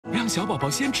小宝宝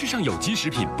先吃上有机食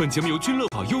品。本节目由君乐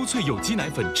宝优萃有机奶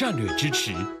粉战略支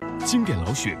持。经典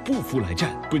老雪不服来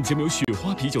战。本节目由雪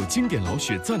花啤酒经典老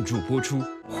雪赞助播出。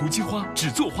胡姬花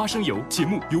只做花生油，节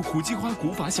目由胡姬花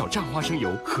古法小榨花生油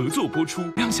合作播出。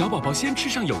让小宝宝先吃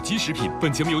上有机食品。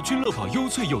本节目由君乐宝优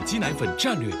萃有机奶粉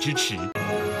战略支持。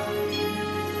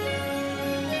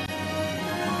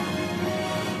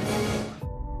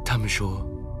他们说，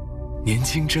年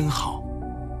轻真好，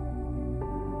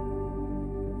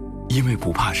因为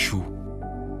不怕输。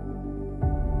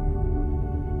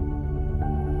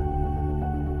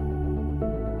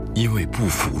因为不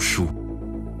服输。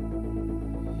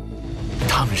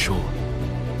他们说，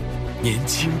年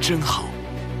轻真好，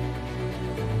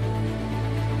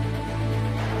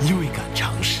因为敢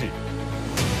尝试，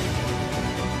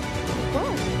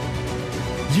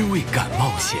因为敢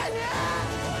冒险。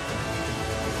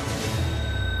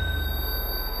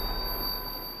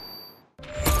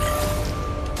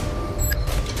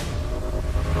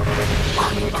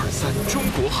2023中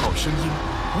国好声音，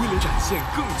为了展现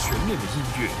更全面的音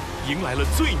乐，迎来了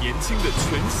最年轻的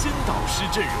全新导师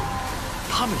阵容。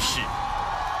他们是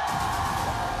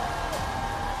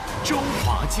周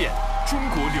华健，中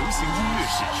国流行音乐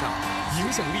史上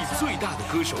影响力最大的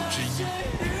歌手之一。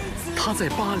他在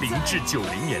80至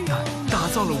90年代打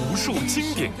造了无数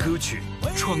经典歌曲，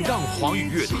闯荡华语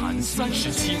乐坛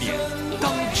37年，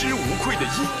当之无愧的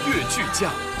音乐巨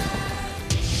匠。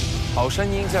好声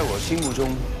音在我心目中，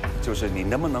就是你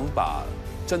能不能把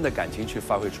真的感情去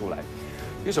发挥出来。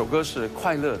一首歌是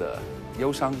快乐的、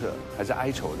忧伤的，还是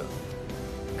哀愁的？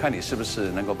看你是不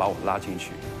是能够把我拉进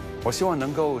去。我希望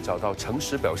能够找到诚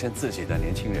实表现自己的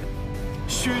年轻人。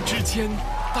薛之谦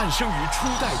诞生于初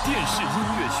代电视音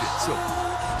乐选秀，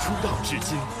出道至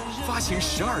今发行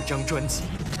12张专辑，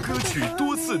歌曲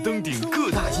多次登顶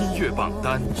各大音乐榜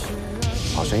单。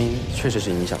好声音确实是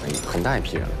影响了很大一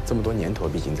批人了，这么多年头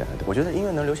毕竟在那。我觉得音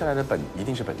乐能留下来的一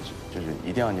定是本质，就是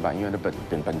一定要你把音乐的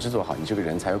本质做好，你这个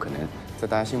人才有可能在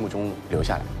大家心目中留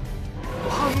下来。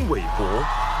潘玮柏，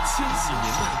千禧年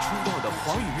代出道的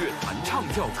华语乐坛唱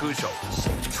跳歌手，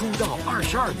出道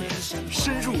22年，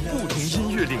深入不同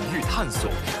音乐领域探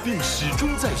索，并始终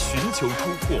在寻求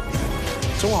突破。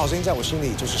中国好声音在我心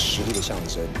里就是实力的象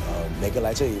征。每个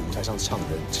来这里舞台上唱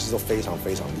的人，其实都非常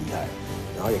非常厉害。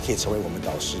然后也可以成为我们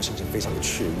导师，心情非常的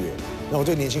雀跃。那我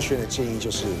对年轻学员的建议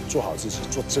就是做好自己，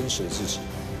做真实的自己，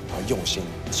然后用心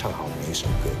唱好每一首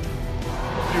歌。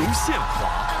刘宪华，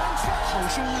好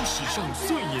声音史上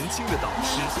最年轻的导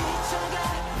师，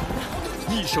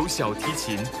一手小提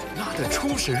琴拉得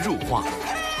出神入化，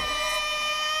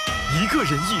一个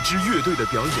人一支乐队的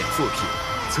表演作品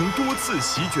曾多次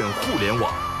席卷互联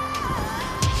网。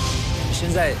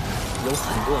现在有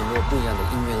很多不一样的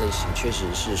音乐类型，确实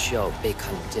是需要被看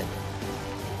见的。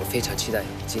我非常期待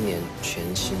今年全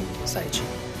新赛制。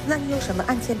那你有什么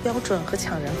按键标准和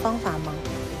抢人方法吗？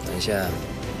等一下，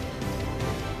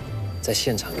在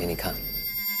现场给你看。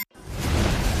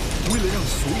为了让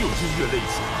所有音乐类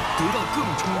型得到更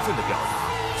充分的表达，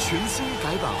全新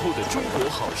改版后的《中国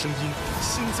好声音》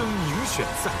新增明选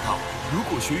赛道。如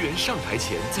果学员上台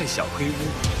前在小黑屋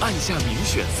按下明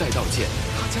选赛道键，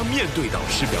他将面对导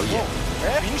师表演。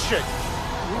明选，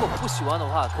如果不喜欢的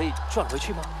话，可以转回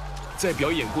去吗？在表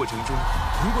演过程中，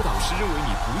如果导师认为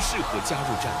你不适合加入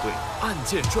战队，按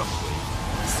键转回。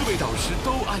4位导师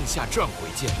都按下转回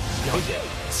键，表演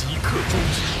即刻终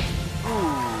止。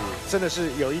真的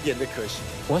是有一点的可惜。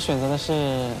我选择的是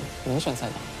明选赛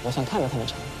道，我想看着他们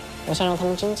唱，我想让他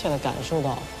们真切地感受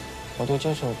到我对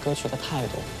这首歌曲的态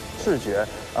度。视觉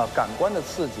感官的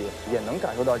刺激，也能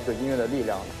感受到这个音乐的力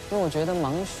量。因为我觉得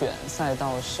盲选赛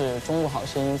道是中国好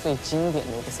声音最经典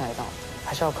的一个赛道，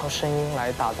还是要靠声音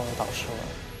来打动导师们。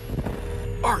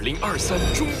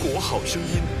2023中国好声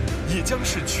音也将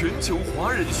是全球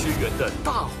华人学员的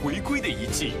大回归的一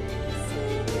季。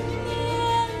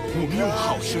我们用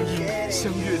好声音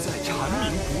相约在蝉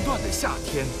鸣不断的夏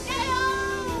天。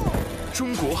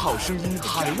中国好声音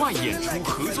海外演出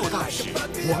合作大使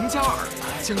王嘉尔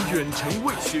将远程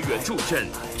为学员助阵。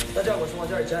大家好，我是王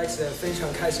嘉尔 Jackson， 非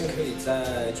常开心可以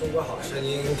在中国好声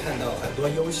音看到很多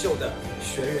优秀的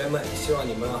学员们，希望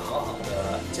你们好好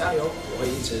的加油，我会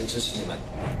一直支持你们。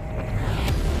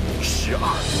12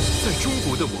在中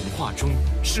国的文化中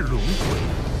是轮回，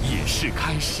也是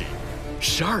开始。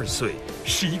12岁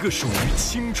是一个属于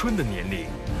青春的年龄。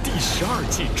第12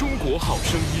季中国好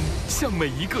声音向每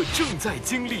一个正在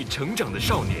经历成长的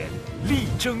少年力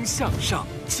争向上，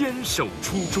坚守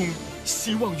初衷，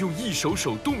希望用一首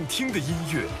首动听的音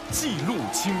乐记录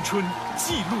青春，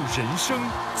记录人生，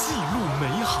记录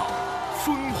美好，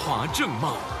风华正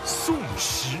茂，颂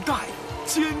时代，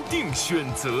坚定选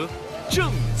择，正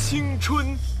青春。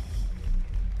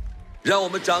让我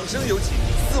们掌声有请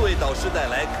4位导师带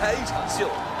来开场秀《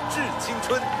致青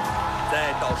春》。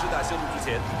在导师大秀录之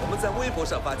前，我们在微博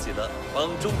上发起了帮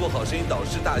中国好声音导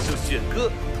师大秀选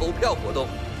歌投票活动，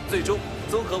最终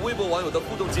综合微博网友的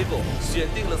互动结果，选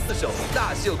定了4首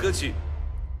大秀歌曲。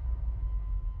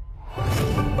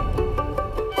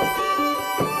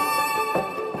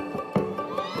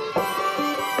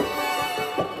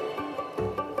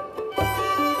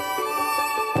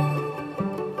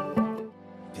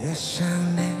别想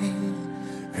你，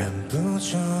忍不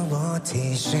住我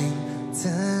提醒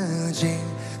自己，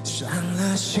伤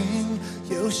了心，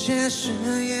有些事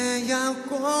也要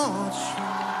过去。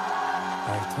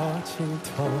爱到尽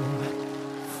头，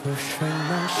覆水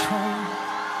难收，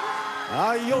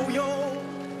爱悠悠，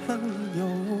恨悠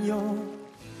悠。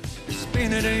It's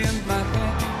been a day in my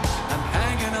bed, I'm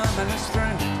hanging on my last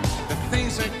friend. The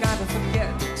things I gotta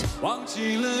forget， 忘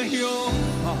记了拥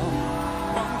抱，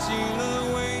忘记了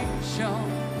微笑，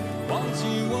忘记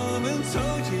我们曾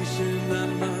经是那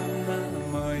么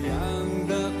样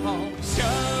的好，像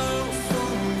风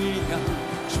一样，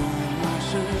注定是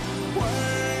温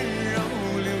柔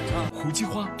流淌。胡姬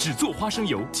花只做花生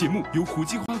油，节目由胡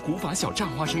姬花古法小榨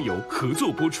花生油合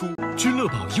作播出。君乐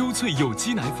宝优萃有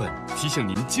机奶粉提醒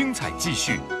您精彩继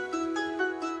续。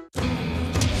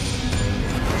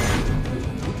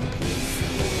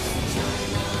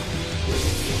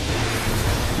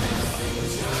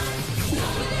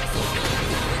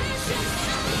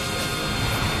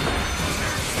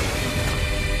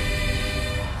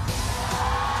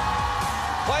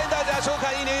收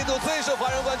看1年1度最受华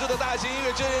人关注的大型音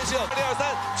乐真人秀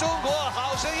2023中国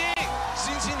好声音，新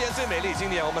青年最美丽。今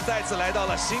年我们再次来到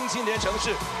了新青年城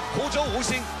市湖州吴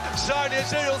兴，12年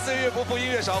深融岁月不负音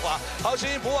乐韶华，好声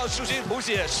音不忘初心，谱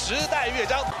写时代乐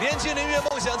章。年轻人乐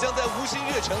梦想将在吴兴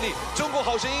乐成立中国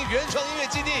好声音原创音乐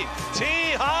基地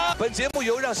起航。本节目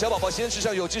由让小宝宝先吃上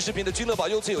有机食品的君乐宝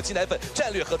优萃有机奶粉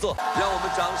战略合作。让我们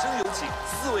掌声有请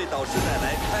4位导师带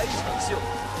来开场秀《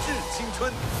致青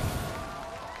春》。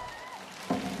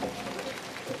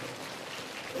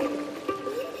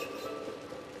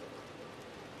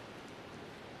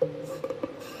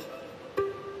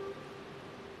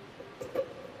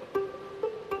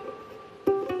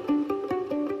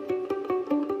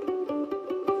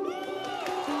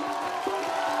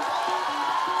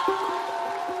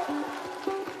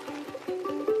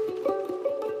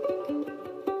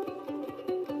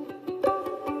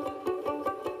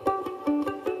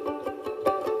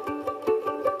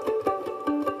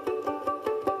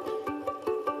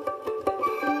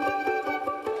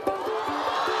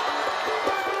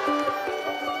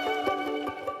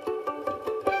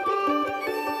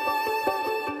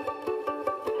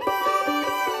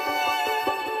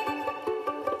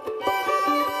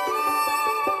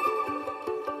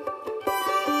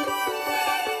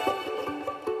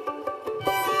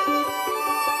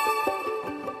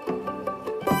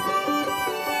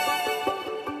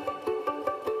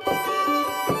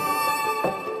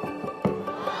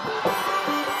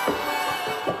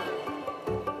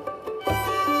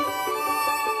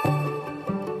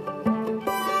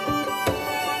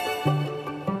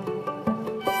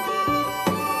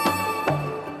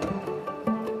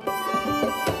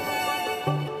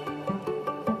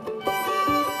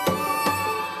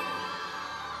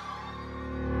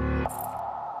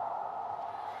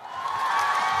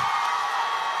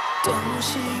东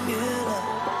西越了，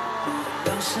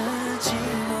当时寂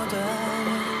寞的人，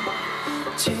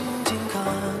静静看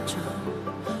着，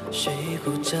谁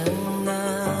孤枕难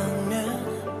眠。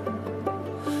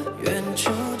远处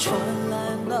传来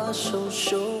那首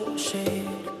熟悉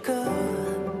的歌，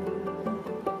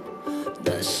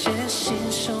那些心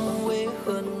声为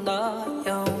何那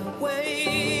样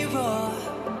微弱？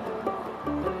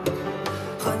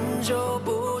很久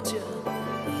不见，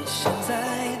你现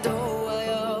在都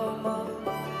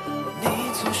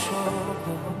说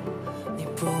过你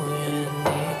不愿一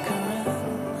个人，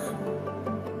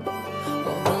我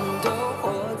们都活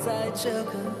在这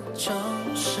个城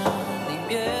市里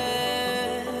面，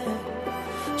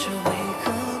却为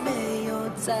何没有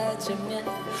再见面，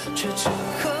却只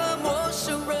和陌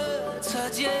生人擦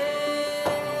肩。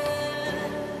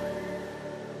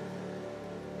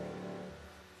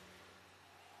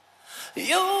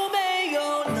有没有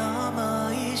那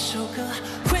么一首歌？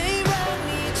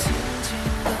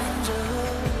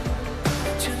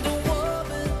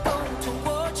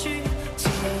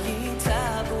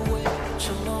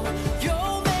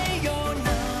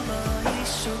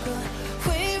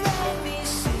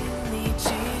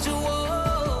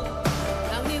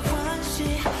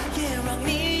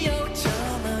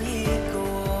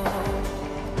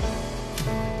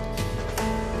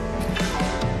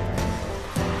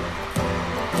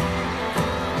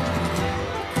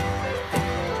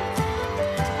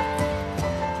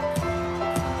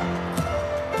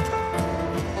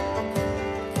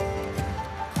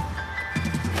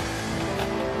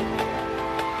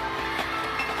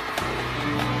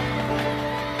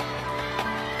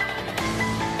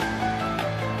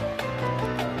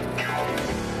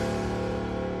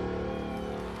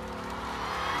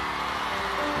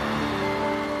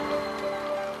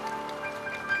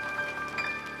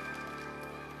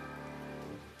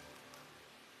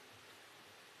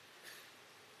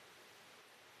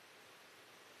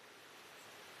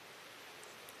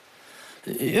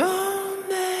有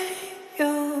没有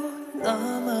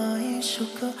那么一首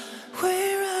歌，会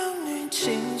让你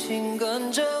紧紧跟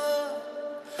着，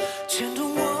牵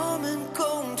动我们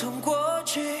共同过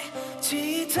去，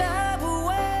记忆它不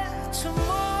会沉默。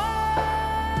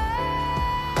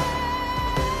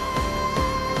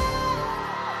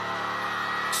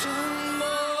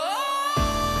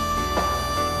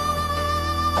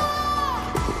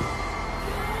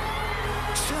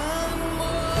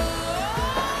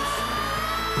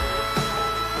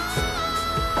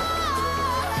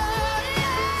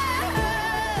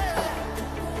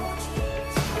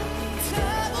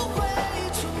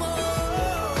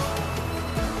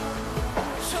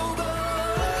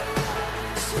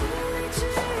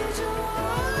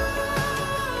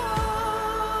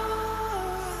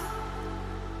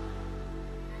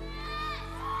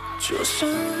就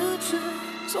算日子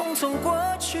匆匆过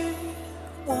去，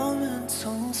我们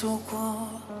曾走过。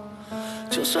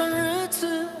就算日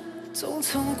子匆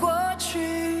匆过去，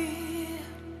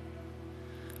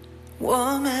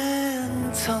我们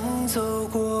曾走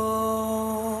过。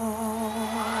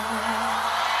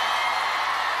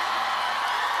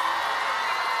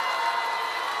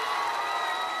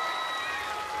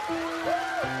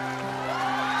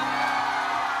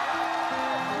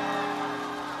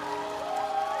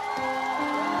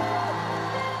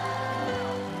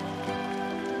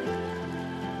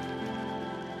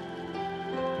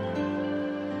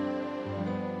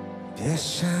别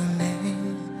想你，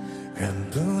忍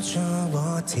不住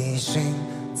我提醒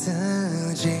自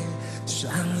己，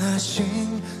伤了心，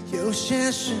有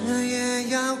些事也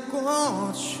要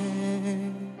过去。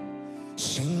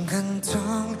心很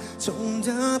痛，痛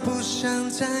得不想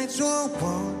再做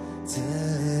我自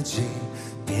己。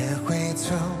别回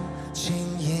头，请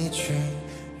一句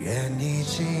愿你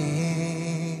记。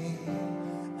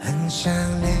很想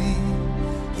你，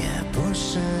也不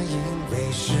是因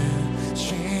为失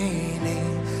去你，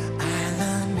爱了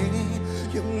你，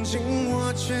用尽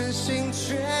我全心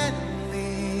全力，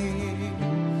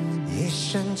一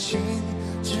生情，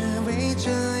只为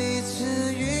这一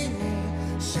次与你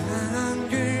相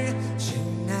遇。情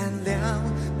难了，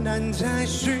难再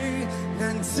续，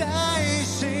难再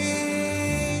行，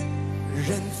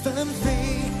人纷飞，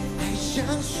爱相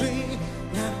随，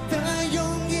哪怕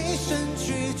用一生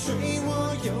去追，我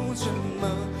又怎么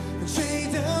追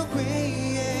得回？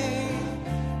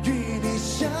与你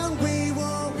相偎，我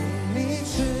为你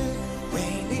痴，为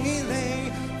你累，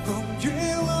风雨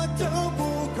我都不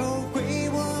后悔，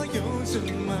我又怎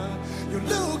么有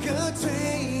路可退？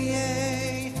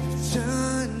真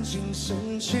情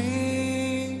深情，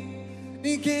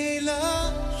你给了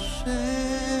谁？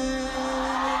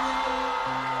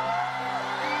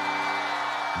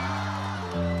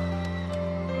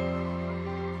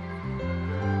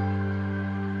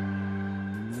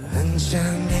很想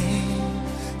你，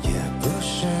也不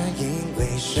是因为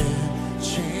失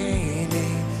去你，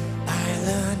爱了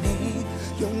你，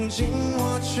用尽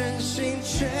我全心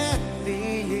全力，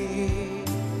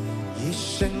一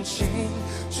生情，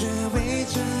只为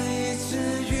这一次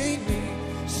与你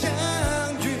相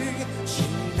遇。情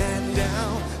难了，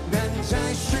难再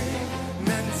续，难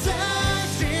再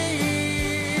行。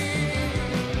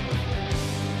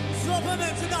所有朋友们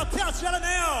知道跳起来了没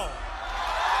有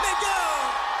？Let go！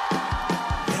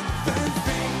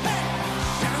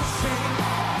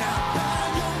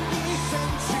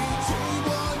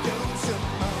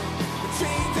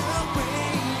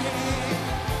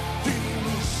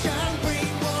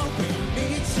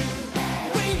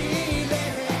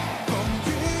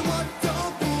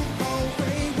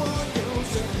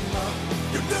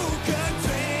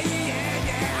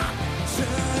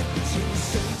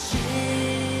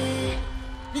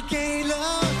给了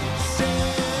谁？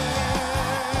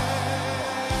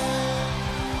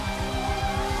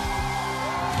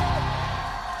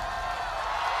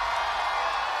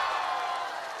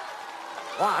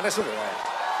哇，那是我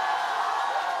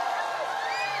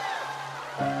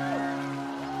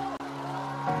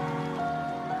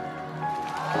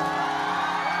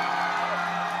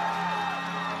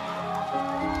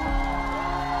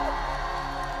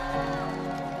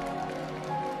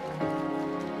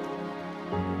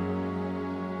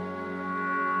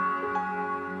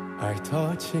爱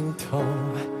到尽头，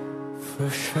覆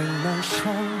水难收，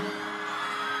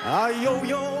爱悠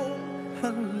悠，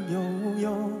恨悠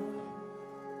悠，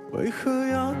为何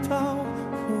要到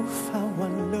无法挽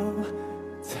留，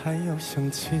才又想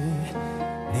起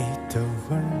你的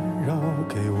温柔，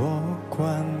给我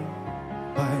关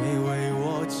怀，为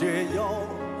我解忧，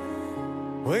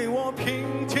为我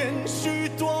平添许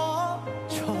多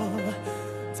愁，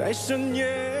在深夜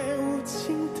无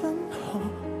尽等候，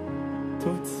独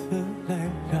自泪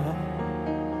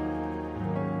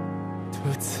独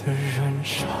自忍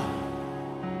受。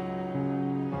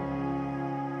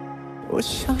多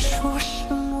想说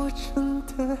声我真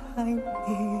的爱你，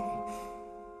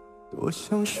多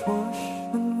想说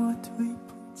声我对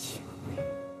不起你。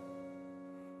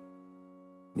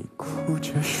你哭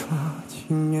着说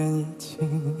情缘已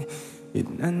尽，已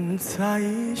难再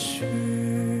续，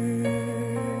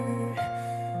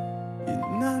已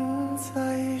难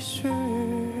再续。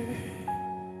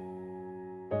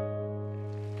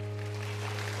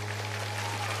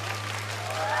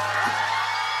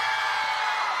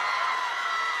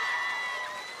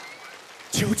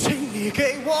就请你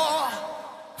给我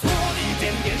多一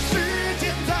点点时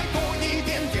间，再多一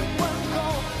点点温柔，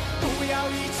不要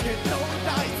一切都带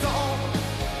走。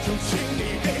就请你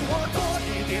给我多一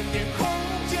点点空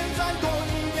间，再多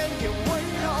一点点温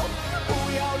柔，不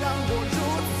要让我如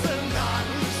此难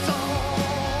受。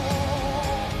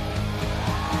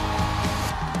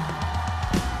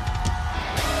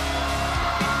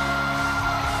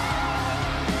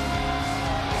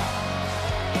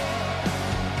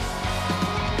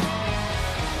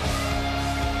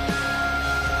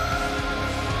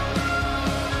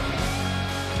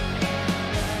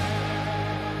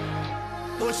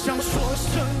多想说声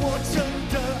我真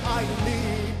的爱你，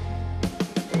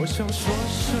多想说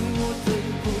声我对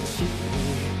不起你，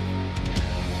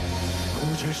哭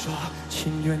着说情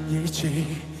缘已尽，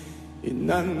已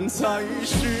难再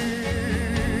续，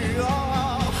都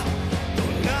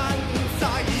难再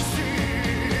续。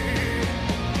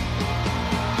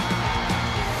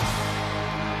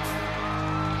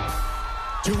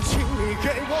就请你给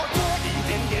我多一点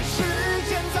点时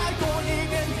间，再多一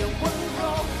点点温柔，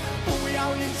不要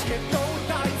一切都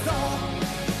带走。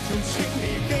就请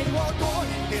你给我多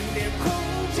一点点空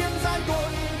间，再多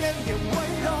一点点温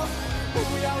柔，不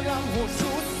要让我如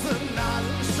此难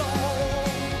受。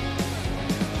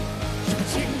就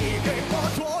请你给我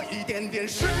多一点点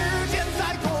时间，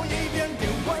再多一点点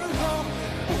温柔，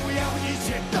不要一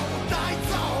切都带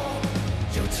走。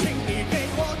就请你给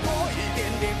我多一点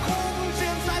点空间，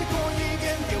再多一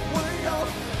点点温柔，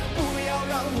不要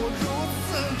让我如此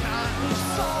难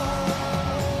受。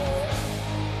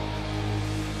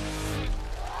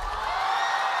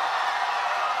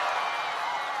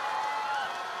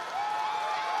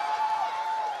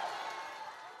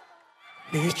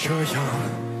你这样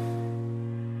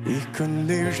一个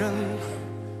女人，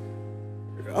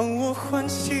让我欢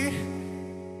喜，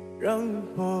让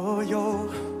我忧，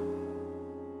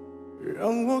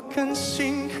让我甘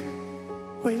心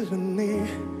为了你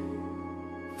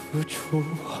付出。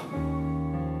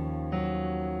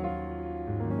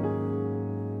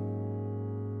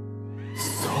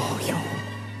所有。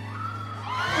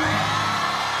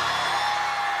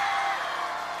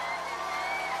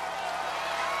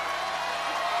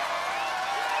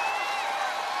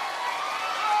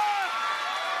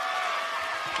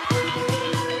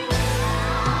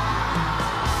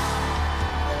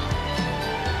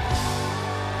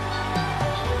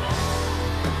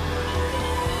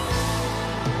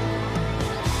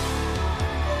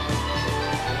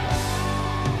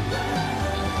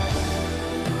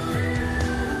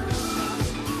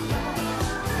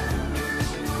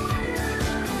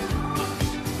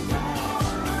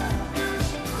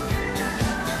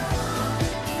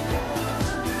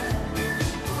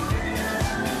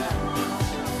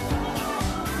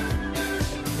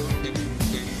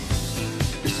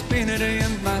Spinning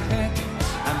in my head,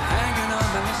 I'm hanging on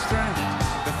my strand,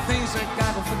 the things I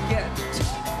gotta forget.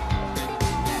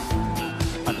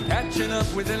 I'm catching up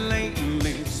with it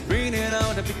lately, spinning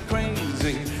out a bit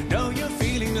crazy. Know you're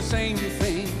feeling the same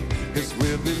thing, cause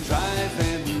we've been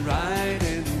driving,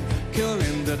 riding,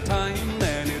 killing the time,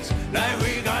 and it's like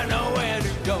we got nowhere to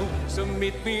go. So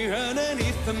meet me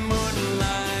underneath the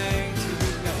moonlight,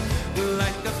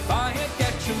 like the fire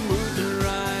catching mood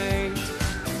right.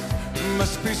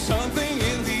 Must be something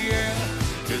in the air,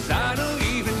 cause I don't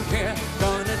even care.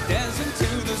 Gonna dance into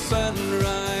the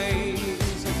sunrise.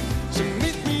 So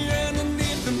meet me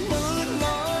underneath the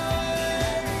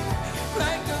moonlight,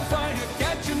 like the fire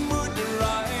catching mood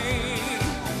right.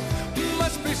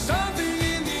 Must be something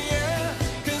in the air,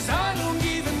 cause I don't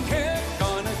even care.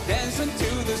 Gonna dance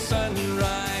into the sunrise.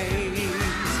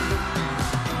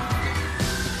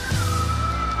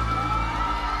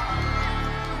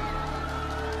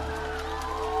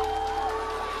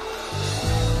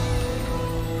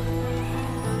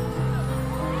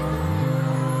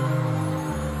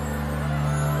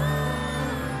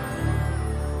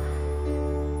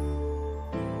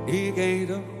你给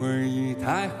的回忆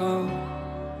太好，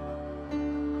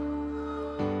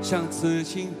像刺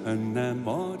青很难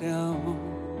抹掉。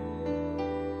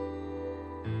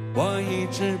我一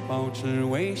直保持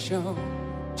微笑，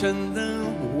真的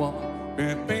我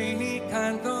别被你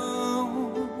看懂。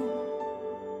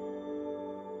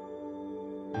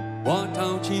我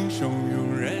掏尽汹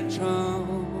涌人潮，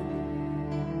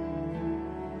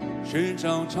寻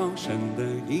找藏身的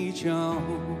一角，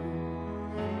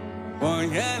我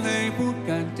眼泪不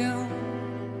敢掉，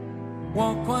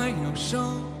我快要受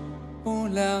不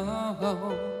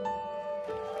了。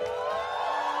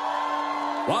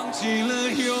忘记了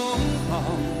拥抱，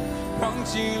忘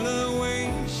记了微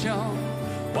笑，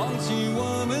忘记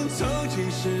我们曾经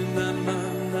是那么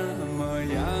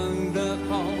样的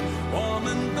好，我们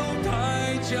都太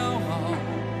骄傲，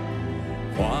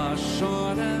话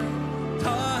说的太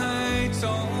重。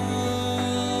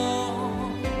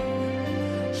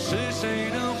是谁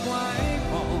的怀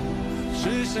抱？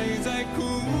是谁在苦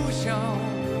笑？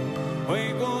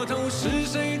回过头，是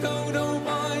谁偷偷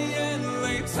把眼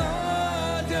泪擦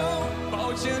掉？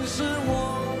抱歉，是我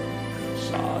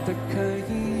傻得可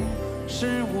以，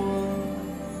是我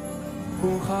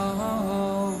不好。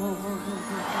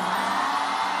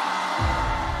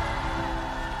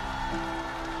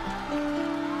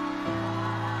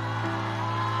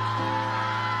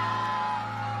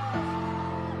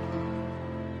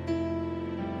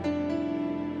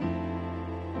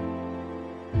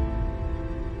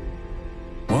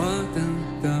我等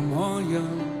的模样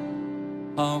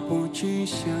毫不具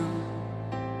象，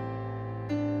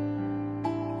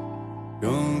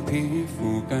用皮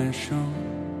肤感受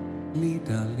你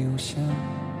的留香，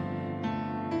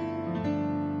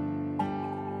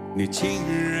你竟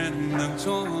然能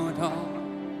做到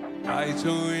带走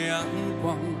阳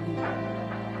光，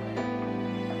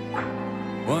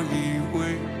我以为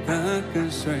的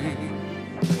跟随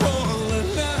破了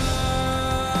浪，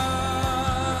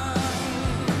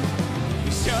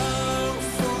像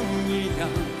风一样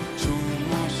触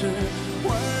摸时温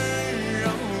柔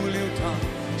流淌，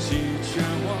席卷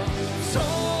我所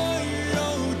有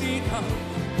抵抗，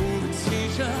不急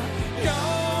着要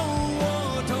我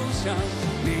投降，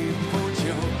你不就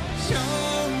像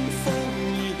风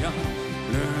一样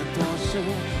掠夺时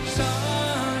傻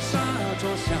傻作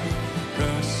响，可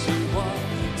惜我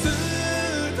自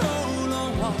投罗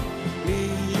网，你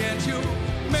也就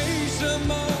没什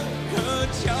么可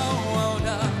骄傲的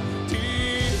地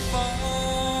方。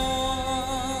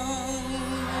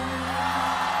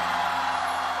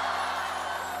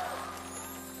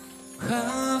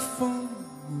和风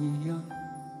一样，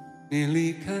你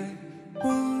离开不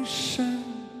声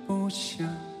不响，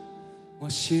我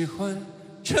喜欢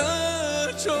这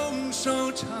种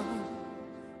收场，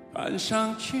看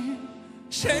上去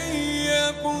谁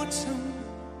也不曾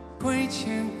亏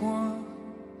欠过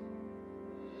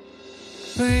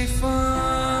对方。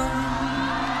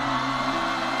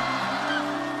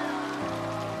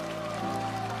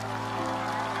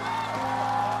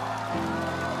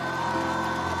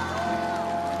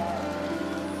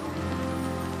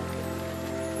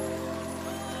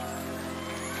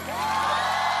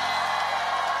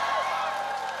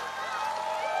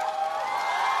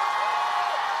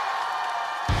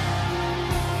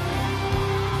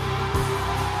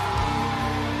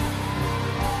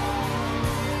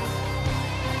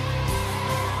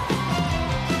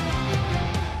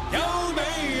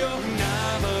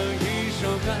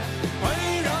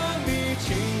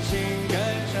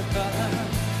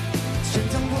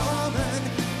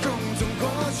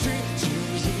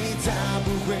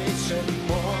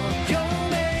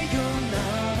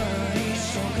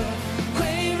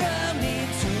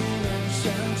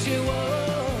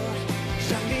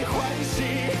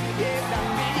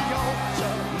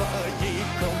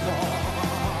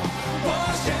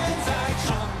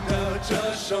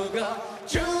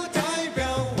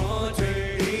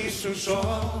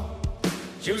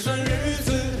就算日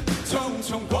子匆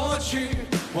匆过去，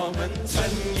我们曾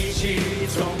一起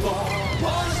走过。我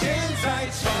现在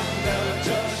唱的这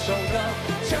首歌，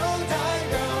就代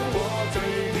表我对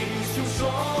你诉说。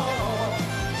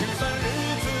就算日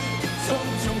子匆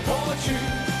匆过去，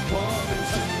我们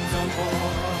曾走过。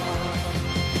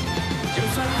就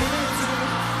算日子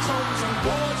匆匆过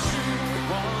去，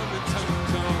我们曾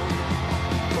走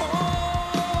过。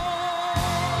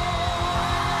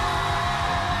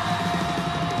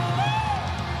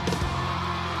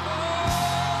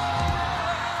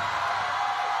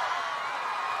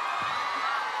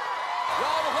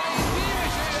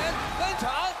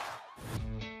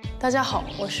大家好，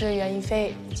我是袁一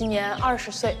飞，今年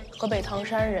20岁，河北唐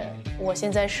山人。我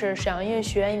现在是沈阳音乐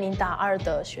学院一名大2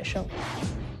的学生。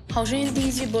好声音第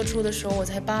1季播出的时候，我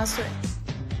才8岁。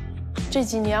这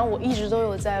几年我一直都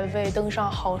有在为登上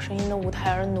好声音的舞台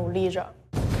而努力着。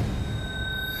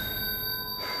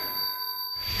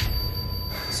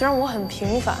虽然我很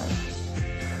平凡，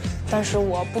但是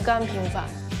我不甘平凡。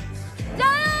加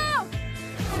油！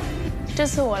这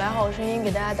次我来好声音，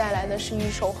给大家带来的是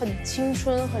一首很青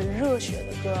春、很热血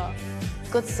的歌。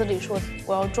歌词里说：“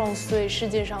我要撞碎世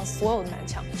界上所有的南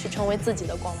墙，去成为自己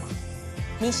的光芒。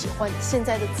你喜欢你现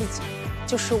在的自己，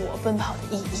就是我奔跑的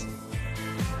意义。”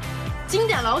经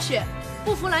典老雪，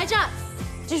不服来战，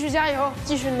继续加油，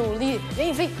继续努力，袁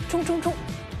一飞，冲冲冲！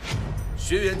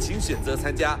学员请选择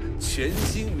参加全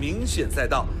新民选赛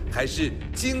道还是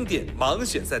经典盲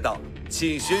选赛道，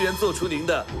请学员做出您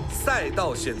的赛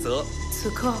道选择。此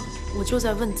刻我就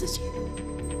在问自己，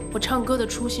我唱歌的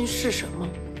初心是什么？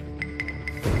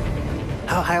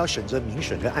他还要选择明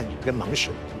选跟盲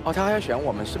选。哦，他还要选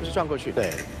我们是不是转过去？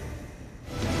对。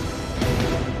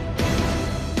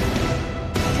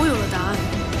我有了答案，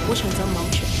我选择盲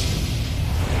选。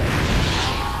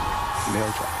没有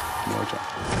转，没有转。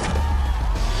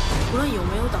无论有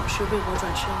没有导师为我转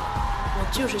身，我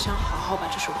就是想好好把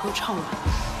这首歌唱完。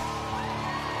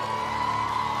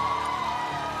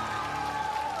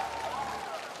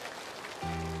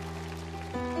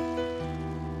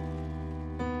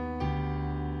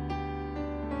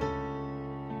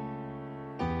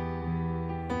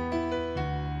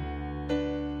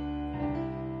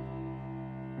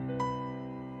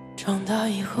长大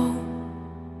以后，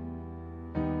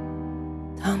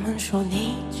他们说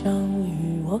你将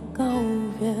与我告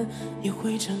别，你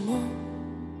会沉默，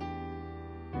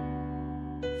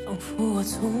仿佛我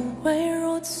从未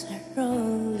如此热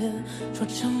烈。说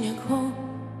成年后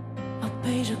要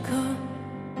背着歌，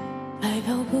代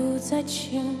表不再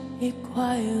轻易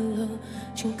快乐。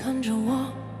请看着我，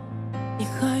你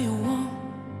还有我。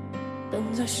等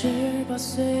在18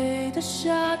岁的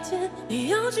夏天，你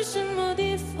要去什么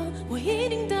地方，我一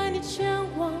定带你前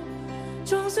往。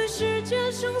撞碎世界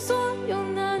上所有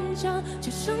南墙，就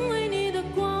成为你的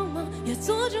光芒，也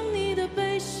做成你的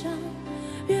悲伤。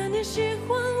愿你喜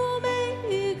欢我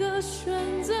每一个选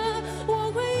择，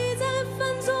我会一再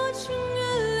犯错，请原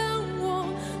谅我。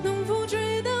能否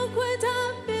追得回他，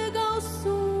别告诉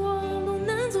我，路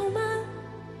难走慢，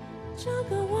这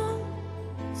个我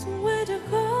从未退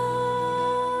后。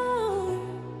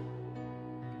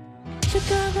这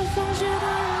个暴风雪太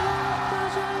冷，把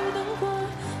下雨等过，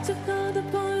最好的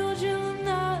朋友见了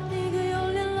哪一个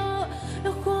有联络？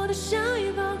要活得像一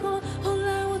把火，后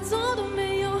来我做都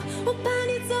没有，我怕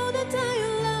你走得太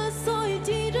远了，所以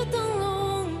提着灯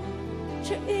笼。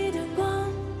这一点光，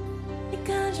你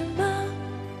看见吗？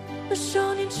那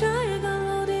少年穿越赶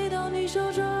楼递到你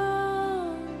手中，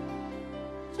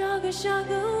交给下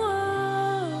个我。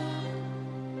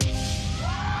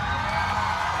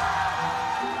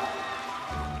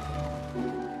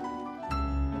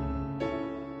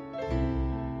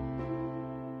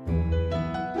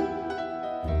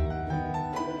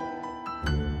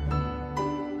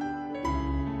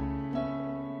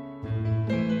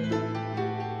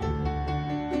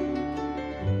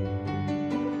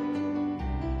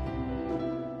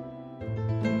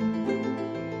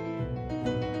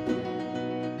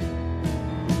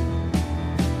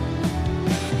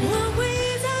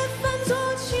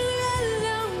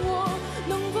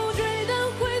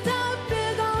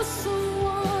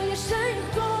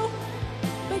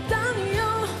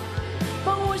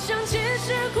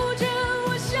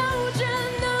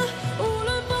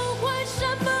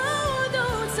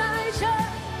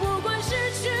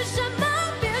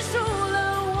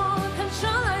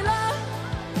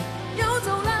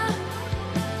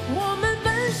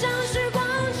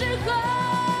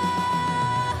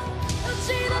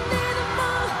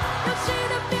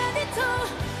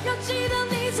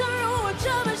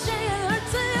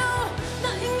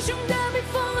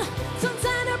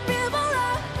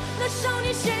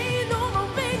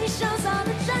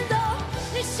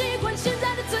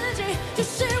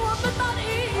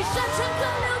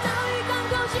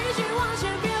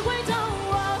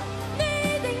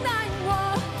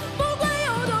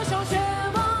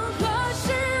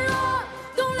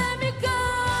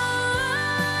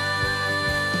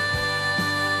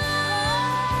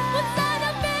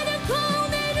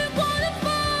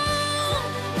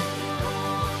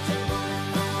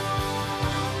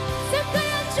在黑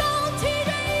暗中提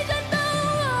着一盏灯。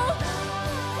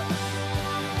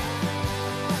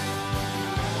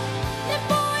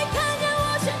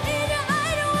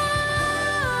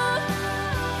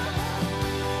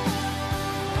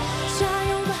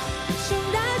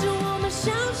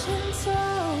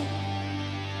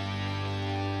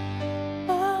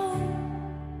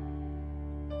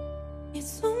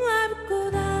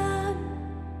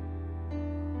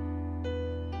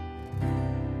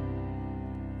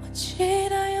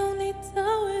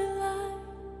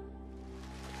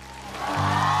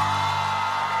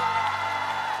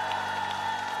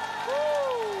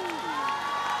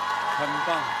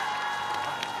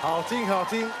好听好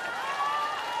听。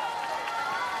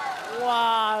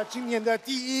哇，今年的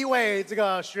第一位这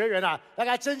个学员啊，大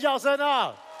概真叫声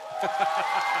啊！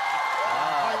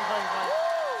欢迎。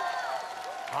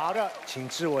好的，请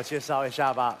自我介绍一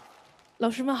下吧。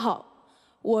老师们好，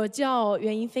我叫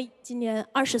袁一飞，今年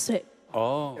20岁。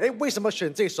哦，哎，为什么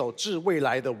选这首《致未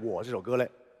来的我》这首歌嘞？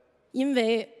因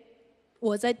为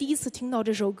我在第一次听到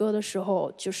这首歌的时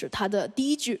候，就是它的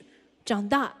第一句“长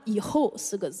大以后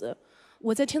”4个字。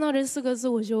我在听到这4个字，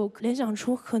我就联想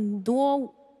出很多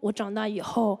我长大以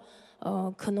后，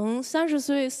可能30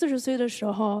岁、40岁的时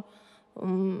候，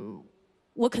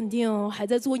我肯定还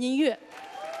在做音乐，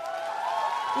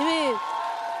因为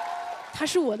它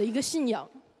是我的一个信仰。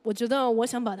我觉得我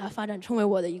想把它发展成为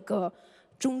我的一个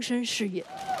终身事业。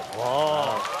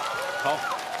哦，好，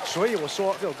所以我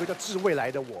说这首歌叫《致未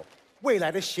来的我》，未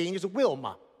来的谐音就是 will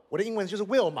嘛，我的英文就是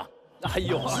will 嘛。哎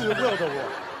呦，致 will 的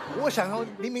我想说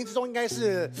冥冥之中应该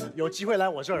是有机会来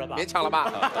我这儿了吧？别抢了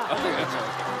吧！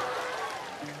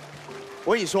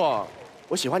我跟你说，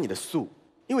我喜欢你的素，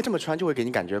因为这么穿就会给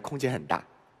你感觉空间很大，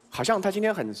好像他今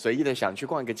天很随意的想去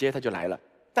逛一个街，他就来了，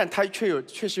但他确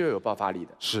实又有爆发力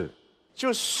的。是，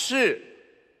就是，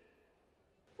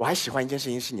我还喜欢一件事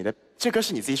情是这歌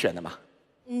是你自己选的吗？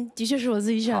的确是我自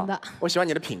己选的。我喜欢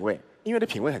你的品味，音乐的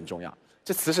品味很重要。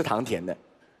这词是唐田的，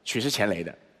曲是钱雷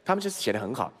的，他们这次写得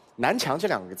很好。南墙这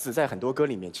2个字在很多歌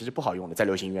里面其实不好用的，在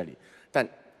流行音乐里，但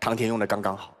唐田用的刚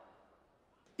刚好。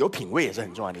有品味也是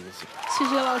很重要的一件事情。谢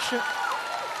谢老师。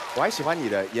我还喜欢你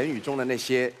的言语中的那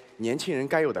些年轻人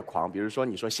该有的狂，比如说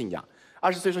你说信仰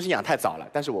，20岁说信仰太早了，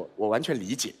但是我完全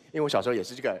理解，因为我小时候也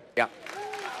是这个样。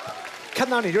看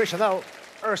到你就会想到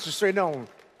20岁那种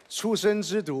出生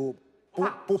之犊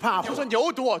不怕虎。就说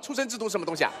牛犊，出生之犊什么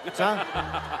东西啊？啥？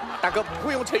大哥不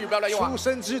会用成语，不要乱用啊。出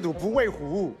生之犊不畏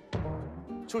虎。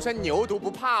出生牛犊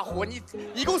不怕虎，你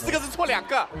一共4个字错2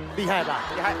个，厉害吧？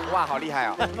厉害，哇，好厉害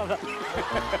啊！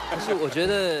可是我觉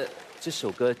得这首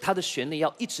歌它的旋律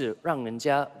要一直让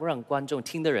观众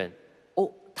听的人，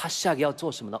他下个要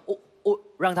做什么呢？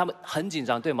让他们很紧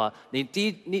张，对吗？你第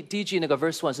一句那个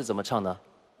verse 1是怎么唱的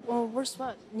？verse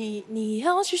 1，你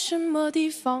要去什么地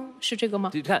方？是这个吗？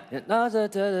你看，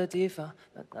的地方，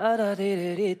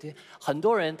很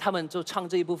多人他们就唱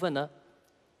这一部分呢，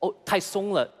太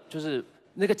松了，就是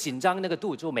那个紧张那个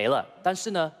度就没了。但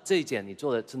是呢，这一点你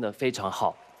做的真的非常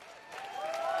好，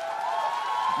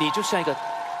你就像一个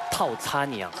套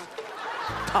餐一样。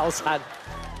套餐，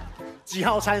几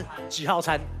号餐？几号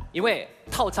餐？因为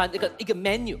套餐一个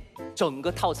menu， 整个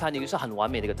套餐一个是很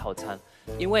完美的一个套餐，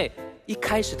因为一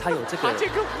开始它有这个。这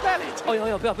个不带理。不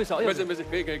要，没事，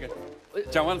可以。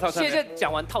讲完了套餐。现在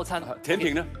讲完套餐。甜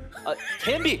品呢？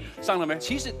甜品上了没？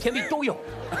其实甜品都有，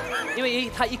因为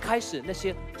他一开始那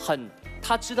些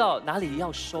他知道哪里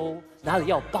要收，哪里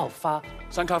要爆发。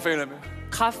上咖啡了没？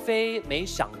咖啡没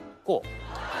想过，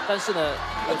但是呢，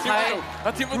我猜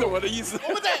他听不懂我的意思。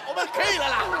我们可以了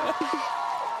啦。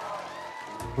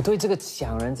我对这个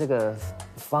抢人这个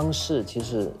方式，其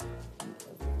实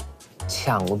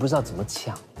我不知道怎么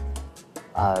抢，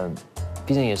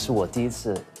毕竟也是我第一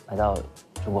次来到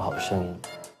中国好声音。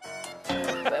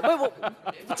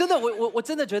我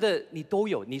真的觉得你都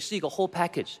有，你是一个 whole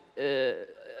package。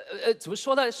怎么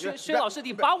说呢？薛老师，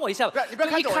你帮我一下。你不要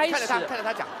看着我，看着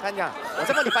他讲，我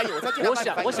在帮你翻译，我在尽量帮你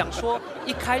翻译。我想说，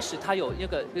一开始他有那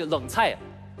个冷菜，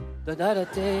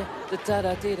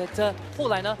后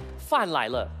来呢饭来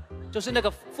了，就是那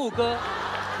个副歌，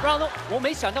然后呢我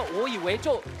没想到，我以为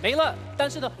就没了，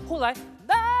但是呢后来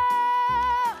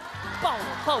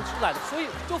爆出来了，所以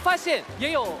就发现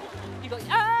也有一个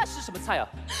是什么菜啊？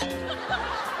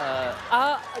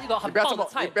一个很棒的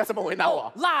菜。你不要这么为难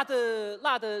我。辣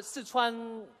的四川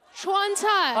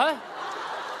菜。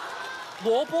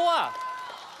萝卜啊。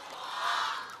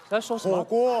在说什么？火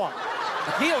锅。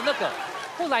也有那个。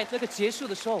后来那个结束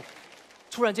的时候，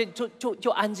突然间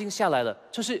就安静下来了，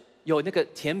就是有那个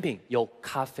甜品，有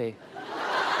咖啡。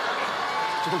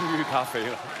终于咖啡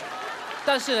了。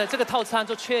但是呢，这个套餐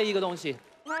就缺一个东西。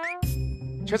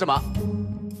缺什么？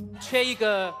缺一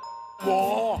个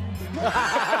我。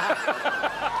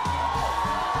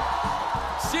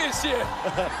谢谢。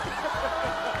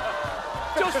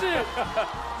就是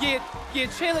也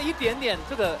缺了一点点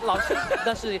这个老师，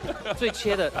但是最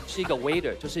缺的是一个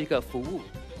waiter， 就是一个服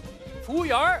务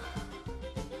员儿，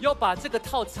要把这个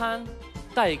套餐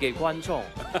带给观众。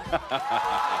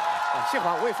谢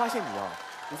华，我也发现你哦。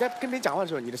你在跟别人讲话的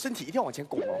时候，你的身体一定要往前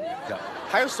拱哦，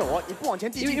还有手哦，你不往前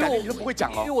递进，感觉你都不会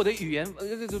讲哦。因为我的语言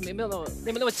没有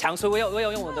那么强，所以我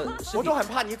要用我的。我都很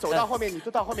怕你走到后面，你就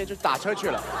到后面就打车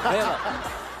去了。没有。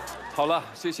好了，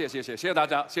谢谢大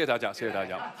家。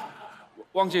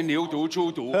忘记牛犊、猪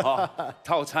犊啊，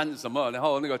套餐什么，然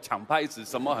后那个抢拍子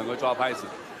什么很会抓拍子，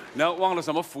然后忘了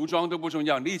什么服装都不重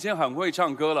要，你已经很会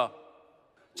唱歌了，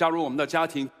加入我们的家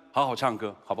庭，好好唱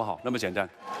歌，好不好？那么简单。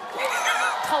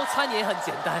套餐也很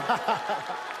简单。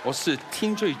我是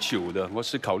听最久的，我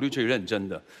是考虑最认真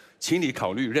的，请你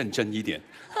考虑认真一点。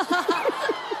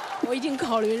我一定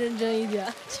考虑认真一点，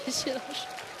谢谢老师。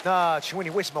那请问你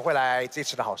为什么会来这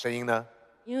次的好声音呢？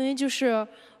因为就是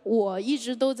我一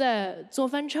直都在做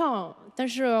翻唱，但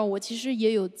是我其实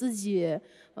也有自己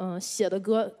写的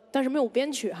歌，但是没有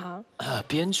编曲哈。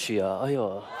编曲啊，哎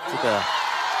呦，这个。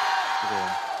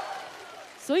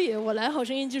所以我来好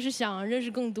声音就是想认识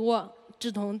更多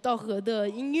志同道合的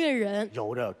音乐人。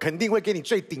有的，肯定会给你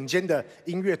最顶尖的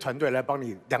音乐团队来帮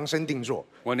你量身定做。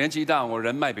我年纪大，我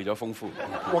人脉比较丰富。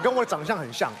我跟我的长相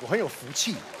很像，我很有福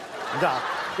气，你知道？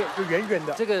就圆圆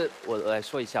的。这个我来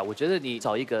说一下，我觉得你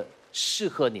找一个适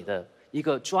合你的、一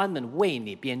个专门为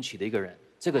你编曲的一个人，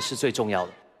这个是最重要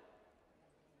的。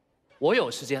我有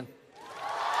时间，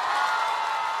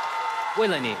为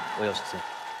了你，我有时间。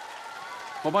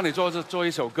我帮你做一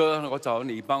首歌，我找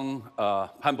你帮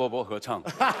潘伯伯合唱，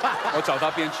我找他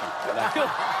编曲，来，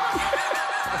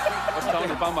我找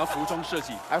你帮忙服装设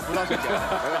计，还服装设计，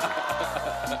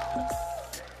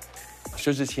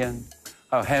薛之谦，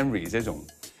还有 Henry 这种，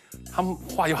他们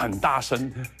话又很大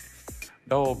声，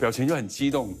然后表情又很激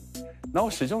动，然后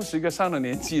始终是一个上了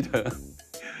年纪的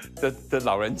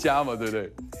老人家嘛，对不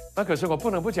对？那可是我不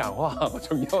能不讲话，我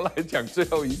总要来讲最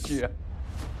后一句啊。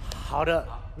好的。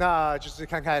那就是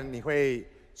看看你会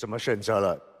怎么选择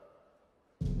了。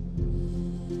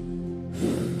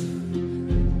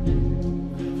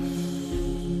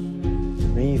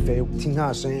任逸飞，听他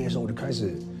的声音的时候，我就开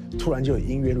始突然就有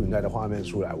音乐录影带的画面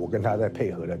出来，我跟他在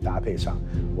配合的搭配上，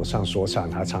我唱说唱，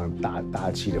他唱大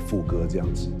气的副歌这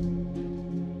样子。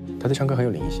他的唱歌很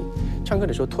有灵性，唱歌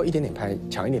的时候拖一点点拍，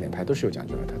抢一点点拍都是有讲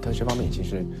究的。他这方面其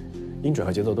实音准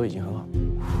和节奏都已经很好。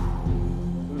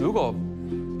如果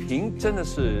凭真的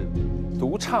是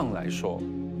独唱来说，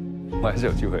我还是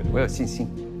有机会的，我有信心。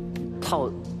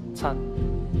套餐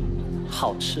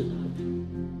好吃。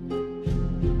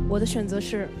我的选择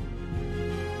是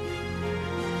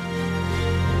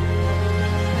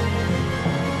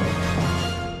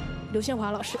刘宪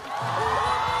华老师。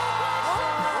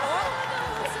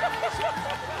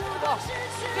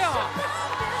这样啊？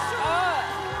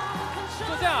就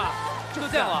这样啊？就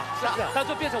这样啊？是啊，他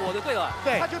就变成我的队了。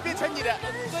对，他就变成你的。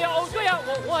对呀，哦，对呀，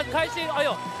我很开心。哎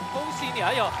呦，恭喜你！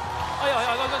哎呦，欢迎，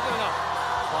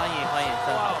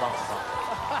真好棒，好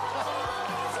棒。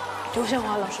刘宪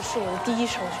华老师是我的第一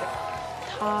首选，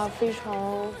他非常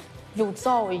有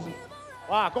造诣。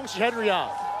哇，恭喜 Henry 啊，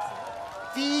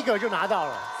第一个就拿到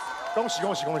了，恭喜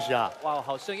啊！哇，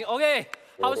好声音 ，OK，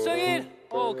 好声音，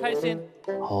哦，开心。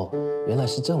哦，原来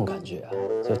是这种感觉啊，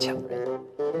就抢人。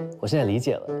我现在理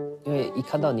解了，因为一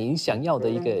看到您想要的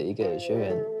一个学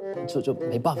员，就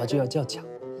没办法就要抢，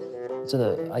真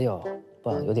的，哎呦，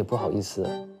有点不好意思。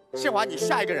宪华，你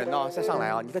下一个人哦，再上来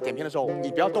啊！你在点评的时候，你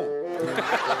不要动。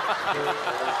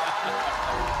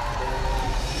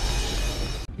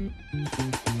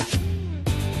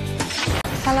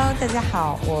Hello， 大家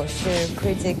好，我是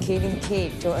Crazy Killing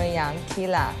Kid 周恩阳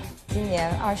Killa， 今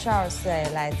年22岁，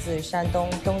来自山东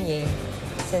东营，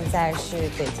现在是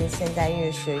北京现代音乐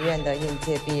学院的应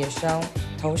届毕业生，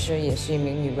同时也是一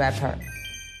名女 rapper。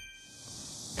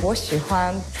我喜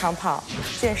欢长跑、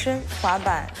健身、滑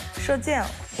板、射箭。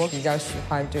我比较喜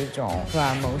欢这种荷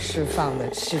尔蒙释放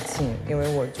的事情，因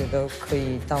为我觉得可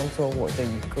以当做我的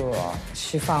一个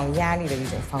释放压力的一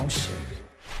种方式。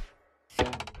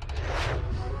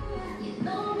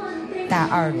大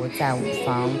二我在舞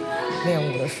房练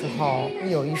舞的时候，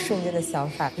有一瞬间的想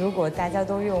法：如果大家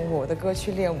都用我的歌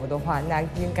去练舞的话，那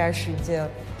应该是一件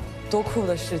多酷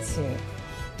的事情。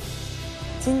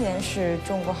今年是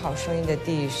中国好声音的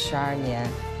第12年，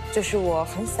这是我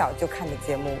很小就看的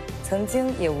节目，曾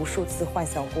经也无数次幻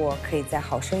想过可以在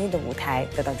好声音的舞台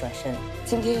得到转身。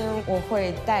今天我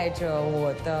会带着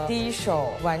我的第一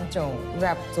首完整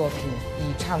rap 作品，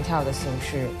以唱跳的形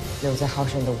式留在好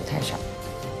声音的舞台上。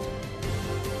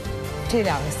这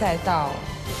两个赛道，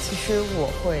其实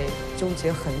我会纠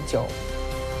结很久。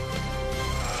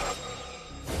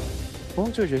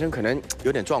这个学生可能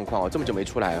有点状况哦，这么久没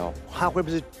出来哦。他会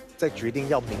不会在决定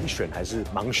要明选还是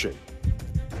盲选？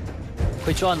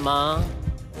会赚吗？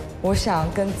我想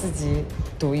跟自己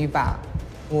赌一把，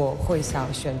我会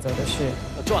想选择的是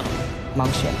赚，盲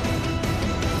选。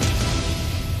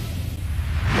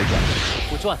没赚，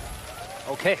不赚。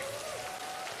OK，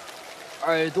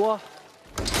 耳朵。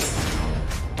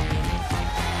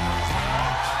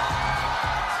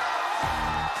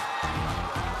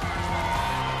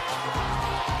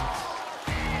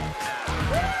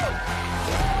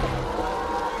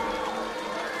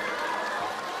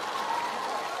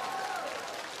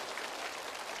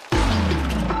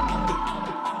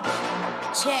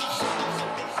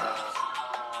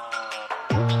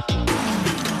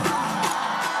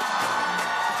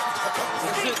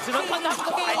只能看他们的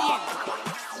反应。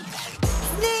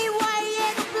你外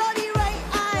眼的 bloody right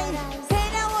eye， 黑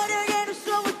到我的人都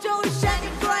说我就是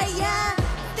shining bright。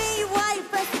你外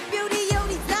face beauty 有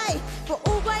你在，我无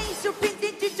关艺术品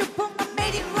进去就碰到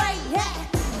made it right。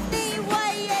你外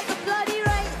眼的 bloody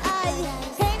right eye，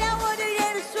 黑到我的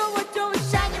人都说我就是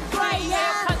shining bright。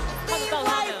你外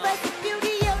face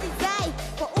beauty 有你在，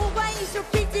我无关艺术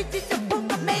品进去就碰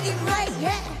到 made it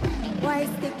right。Why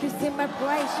stick you in my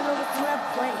brain？ 是我突然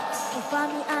break。我发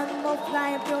明按摩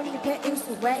fly， 不用你配音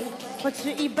素味。我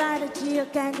吃一半的饥饿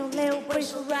感动泪，我不会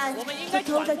手软。在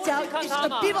头在脚，你是个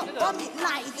people， 我米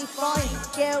like it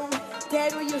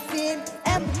fine。Get what you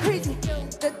think，I'm crazy。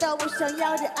得到我想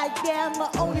要的 I get my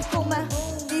only for my。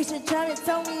你是超越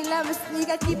聪明 ，Love me，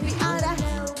 got keep me on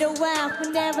that。No one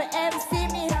who never ever see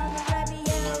me。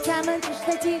他们只是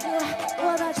在嫉妒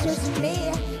我把这是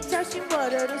你，小心我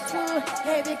的毒素，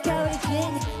嘿别靠得近，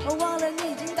我忘了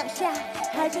你已经倒下，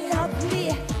还真好不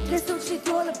力，这俗气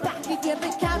多了吧，一点被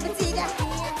看不起的。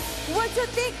我就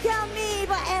think of me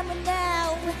but am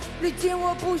now， 滤镜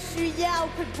我不需要，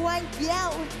快关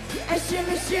掉，爱是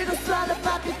没事都算了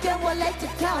吧，别跟我来这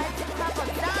套。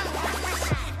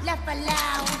Laugh out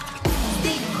loud，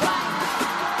 think right。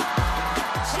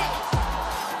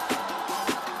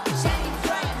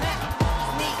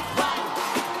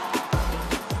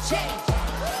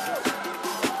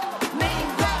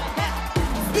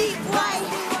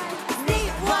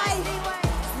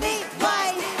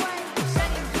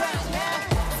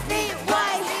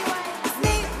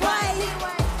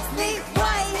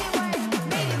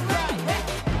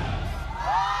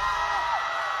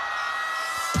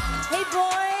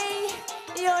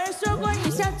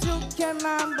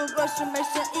不过是没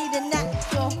生意的那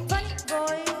种 funny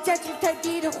boy， 价值太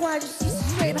低的话就洗洗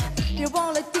睡吧，别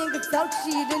忘了定个早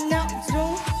起的闹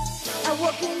钟。I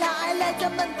walk in line， 来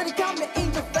咱们的 comment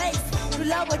in your face， 除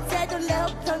了我在都流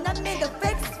口难免的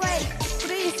fake way， 我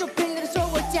的艺术品人说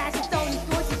我价值到你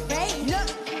多几倍，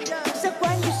少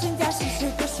关于身价是谁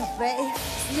多少倍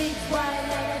 ？Sleep right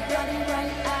like a bloody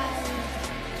right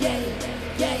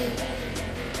eye，yeah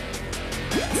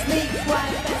yeah。Sleep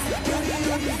right as a beauty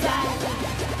you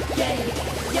desire。Yeah,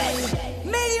 yeah,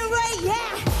 made it right,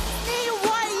 yeah. 你的外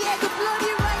眼的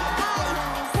bloody right eye，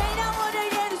 黑到我的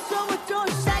人都说我就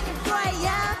是 shining bright，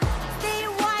 yeah。你的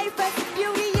外 face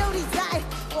beauty 有你在，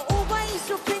我无关艺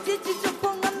术品进去就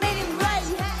碰到 made it right。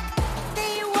你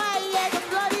的外眼的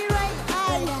bloody right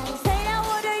eye， 黑到我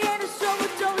的人都说我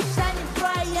就是 shining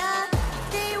bright， yeah。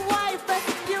你的外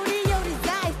face beauty 有你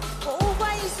在，我无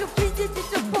关艺术品进去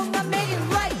就碰到 made it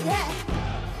right， yeah。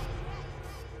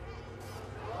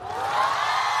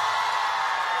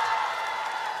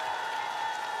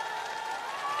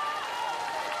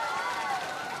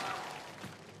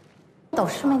导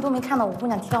师们都没看到我姑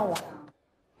娘跳舞。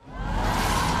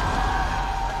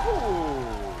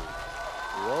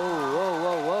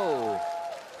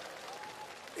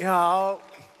你好，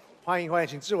欢迎，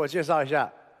请自我介绍一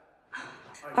下。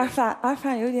耳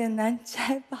返有点难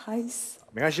摘，不好意思。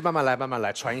没关系，慢慢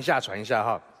来，传一下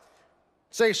哈。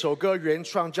这首歌原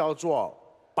创叫做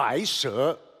《白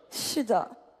蛇》。是的。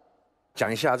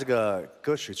讲一下这个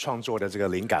歌曲创作的这个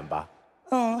灵感吧。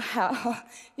好，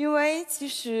因为其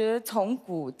实从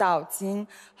古到今，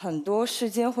很多世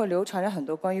间会流传着很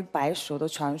多关于白蛇的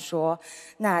传说。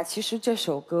那其实这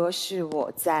首歌是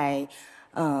我在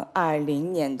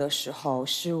2020年的时候，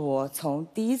是我从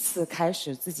第一次开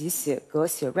始自己写歌、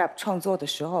写 rap 创作的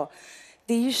时候，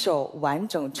第一首完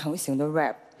整成型的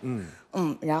rap。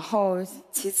然后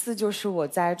其次就是我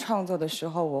在创作的时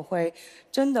候，我会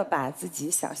真的把自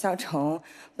己想象成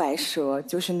白蛇，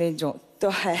就是那种对。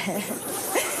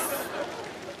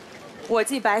我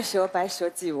祭白蛇，白蛇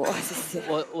祭我，谢谢。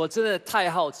我真的太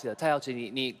好奇了，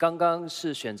你刚刚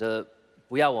是选择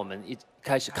不要我们一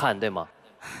开始看，对吗？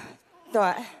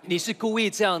对。你是故意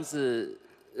这样子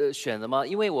选的吗？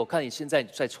因为我看你现在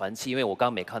在传奇，因为我刚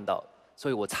刚没看到，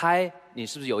所以我猜你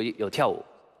是不是有跳舞？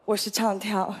我是唱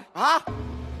跳。啊？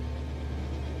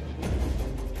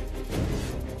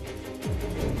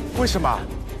为什么？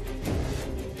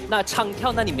那唱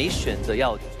跳，那你没选择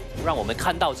要让我们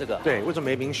看到这个？对，为什么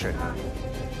没明选？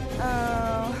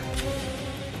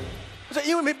不是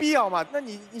因为没必要嘛？那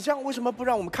你这样为什么不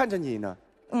让我们看着你呢？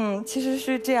其实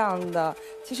是这样的。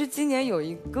其实今年有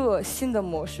一个新的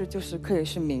模式，就是可以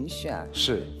是明选。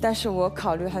是。但是我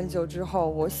考虑很久之后，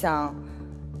我想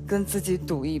跟自己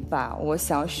赌一把，我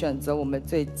想选择我们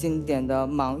最经典的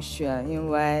盲选，因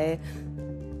为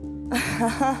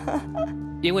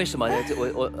因为什么？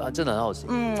我真的很好奇。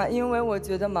因为我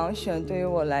觉得盲选对于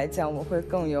我来讲，我会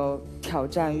更有挑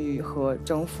战欲和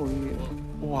征服欲。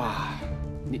哇，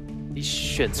你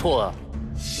选错了，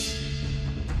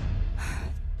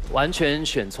完全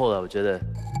选错了，我觉得。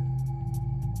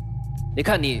你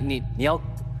看你要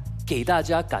给大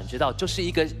家感觉到，就是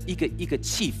一个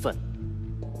气氛。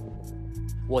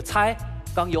我猜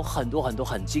刚有很多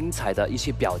很精彩的一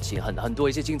些表情，很多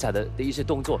一些精彩的一些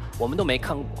动作，我们都没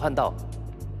看到。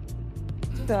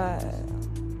对，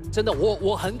真的，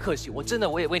我很可惜，我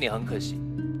也为你很可惜。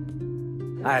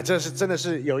哎，这是真的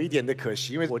是有一点的可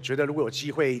惜，因为我觉得如果有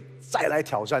机会再来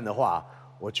挑战的话，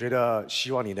我觉得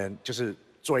希望你能就是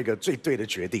做一个最对的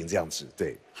决定，这样子。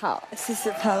对。好，谢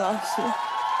谢潘老师。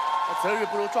择日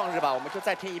不如撞日吧，我们就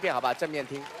再听一遍，好吧？正面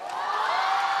听。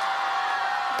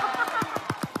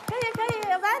可以，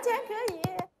完全可以。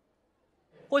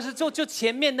或者就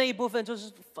前面那一部分，就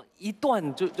是一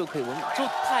段就可以，我们就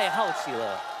太好奇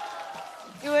了。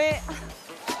因为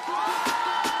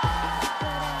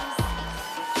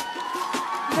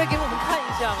你可以给我们看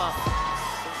一下吗？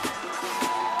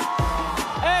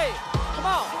哎 ，come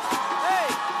on， 哎。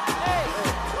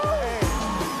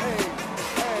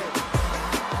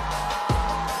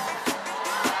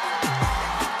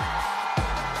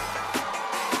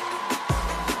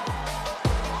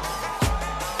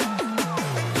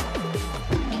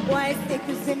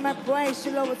My brain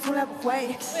失了我从来不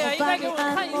会。对啊，应该给我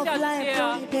们看一下这些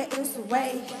啊。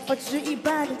保持一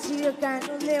般的饥热感，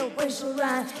努力为手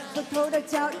软，偷偷的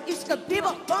焦虑，You got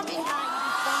people for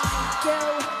me。Go,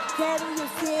 carry your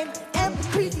sin and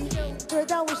crazy， 得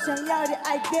到我想要的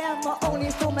爱，I'm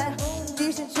only for my home。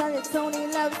极限穿越丛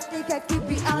林，Love sneak I keep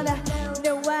beyond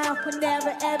that，No one will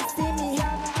never ever see me。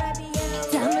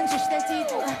他们只是在嫉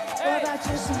妒，我保持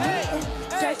实力，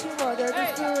抓紧我的步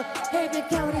速，嘿，别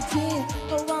看我的劲，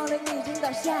我忘了你已经倒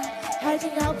下，还在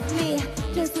逃避，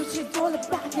这速起多了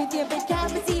吧，有点被看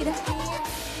不起的。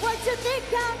What you think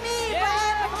of me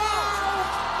right now？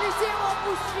 这些我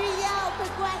不需要，快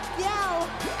关掉，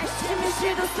爱是没事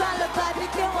都算了吧，别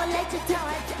跟我来这套，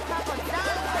还真好搞脏。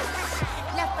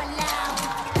Laugh out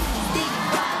loud，Think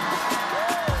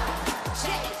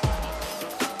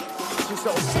就是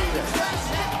OK的。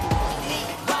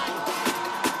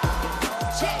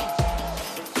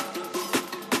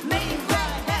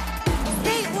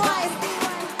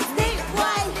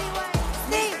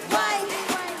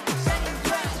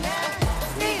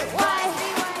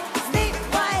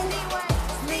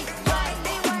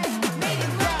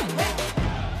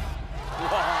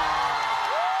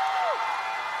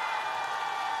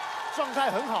状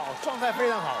态很好，状态非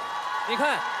常好。你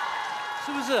看，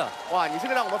是不是？哇，你这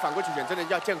个让我们反过去选，真的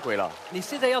要见鬼了。你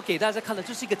现在要给大家看的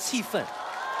就是一个气氛。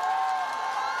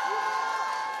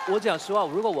我讲实话，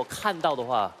如果我看到的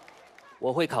话，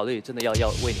我会考虑真的要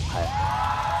为你拍。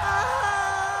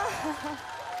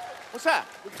不是，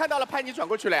你看到了拍你转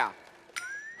过去了呀？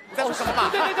你在说什么嘛？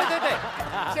对。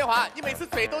宪华，你每次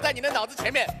嘴都在你的脑子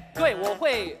前面。对，我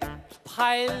会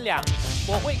拍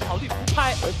我会考虑不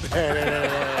拍。对。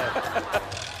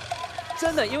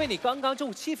真的，因为你刚刚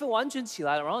就气氛完全起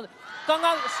来了，然后刚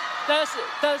刚大家是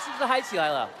不是嗨起来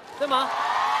了，对吗？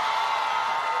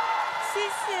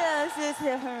谢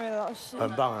谢亨瑞老师。很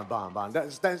棒。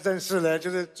但是呢，就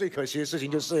是最可惜的事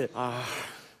情就是啊，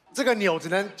这个钮只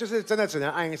能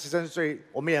按一次，真是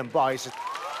我们也很不好意思。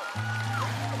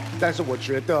但是我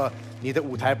觉得你的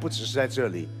舞台不只是在这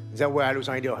里，你在未来路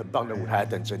上一定有很棒的舞台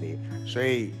等着你，所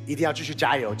以一定要继续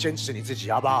加油，坚持你自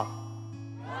己，好不好？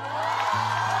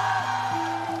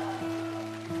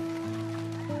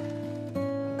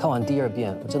看完第2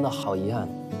遍，我真的好遗憾，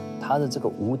他的这个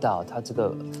舞蹈，他这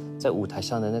个在舞台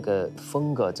上的那个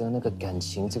风格，真的那个感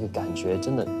情，这个感觉，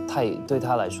真的对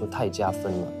他来说太加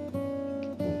分了，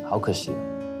好可惜。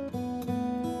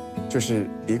就是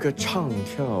一个唱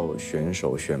跳选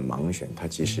手选盲选，他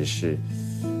其实是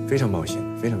非常冒险，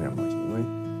非常冒险。因为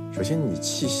首先你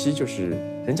气息就是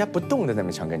人家不动的在那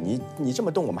边唱歌，你这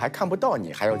么动，我们还看不到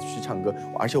你，还要去唱歌，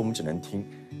而且我们只能听，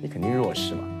你肯定弱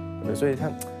势嘛，对不对？所以他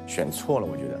选错了，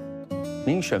我觉得。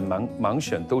明选盲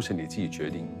选都是你自己决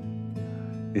定，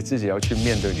你自己要去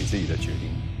面对你自己的决定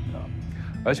啊。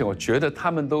而且我觉得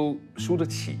他们都输得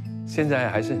起，现在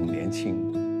还是很年轻。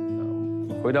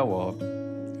回到我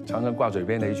常常挂嘴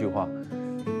边的一句话，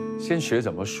先学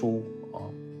怎么输啊！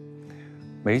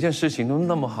每一件事情都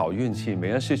那么好运气，每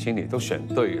件事情你都选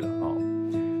对了啊，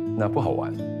那不好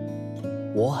玩。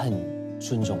我很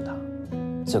尊重他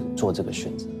做这个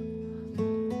选择，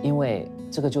因为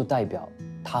这个就代表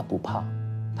他不怕，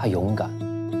他勇敢。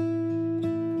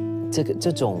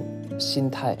这种心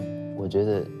态，我觉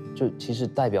得就其实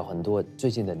代表很多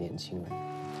最近的年轻人。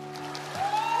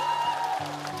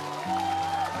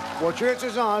我觉得最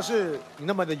重要的是你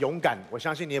那么的勇敢，我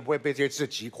相信你也不会被这些字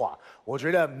击垮。我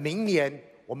觉得明年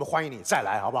我们欢迎你再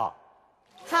来，好不好？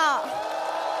好。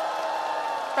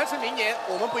但是明年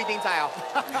我们不一定在哦。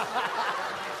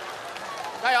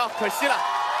加油，可惜了。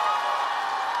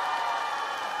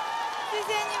谢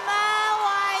谢你们，我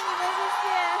爱你们，谢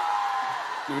谢。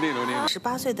努力。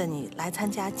18岁的你来参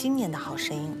加今年的好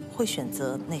声音，会选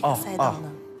择哪个赛道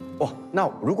呢？那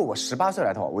如果我18岁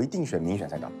来的话，我一定选民选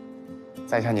赛道。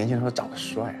在一下年轻人说长得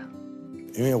帅啊，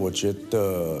因为我觉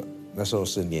得那时候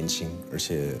是年轻，而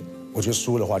且我觉得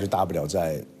输的话就大不了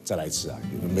再来一次啊，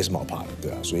没什么好怕的，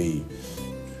对啊，所以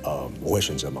我会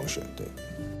选择盲选，对。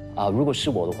如果是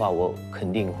我的话，我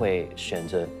肯定会选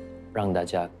择让大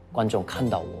家观众看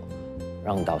到我，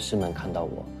让导师们看到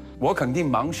我。我肯定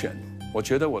盲选，我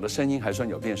觉得我的声音还算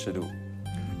有辨识度。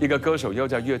一个歌手要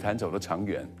在乐坛走得长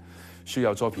远，需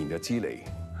要作品的积累，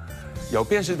有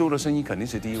辨识度的声音肯定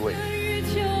是第一位。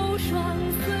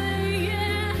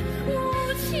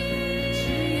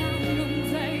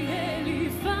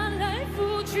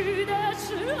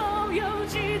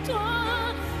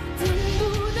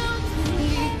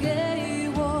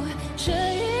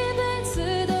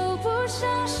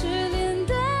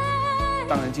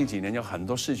当然，近几年有很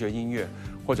多视觉音乐，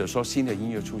或者说新的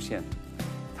音乐出现，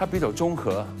它比较综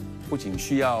合，不仅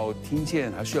需要听见，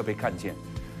还需要被看见。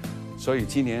所以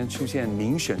今年出现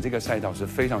民选这个赛道是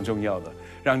非常重要的，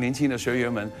让年轻的学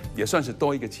员们也算是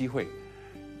多一个机会，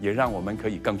也让我们可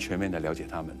以更全面地了解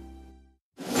他们。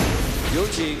有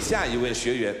请下一位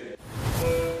学员。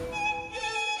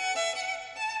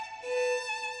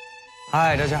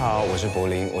嗨，大家好，我是柏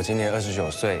林，我今年29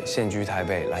岁，现居台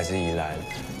北，来自宜兰。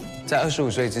在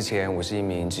25岁之前，我是一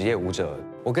名职业舞者。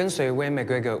我跟随威玫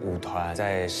瑰舞团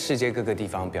在世界各个地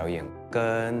方表演，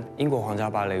跟英国皇家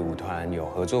芭蕾舞团有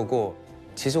合作过。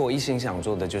其实我一心想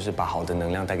做的就是把好的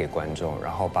能量带给观众，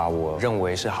然后把我认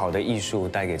为是好的艺术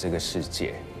带给这个世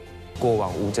界。过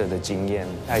往舞者的经验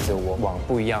带着我往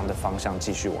不一样的方向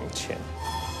继续往前。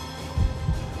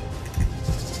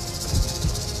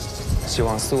希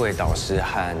望4位导师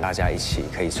和大家一起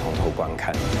可以从头观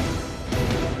看。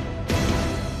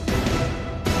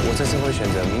我这次会选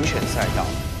择民选赛道。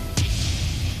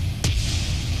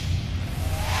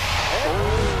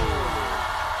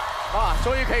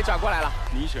终于可以转过来了。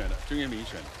民选的，终于民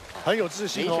选，很有自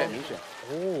信哦。民选。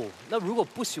那如果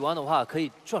不喜欢的话，可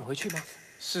以转回去吗？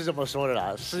是这么说的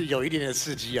啦，是有一点点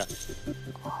刺激啊。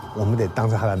我们得当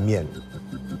着他的面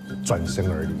转身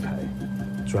而离开，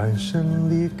转身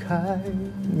离开。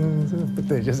这不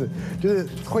对，就是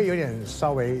会有点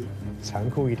稍微残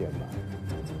酷一点吧。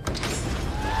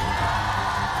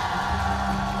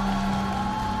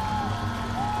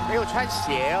没有穿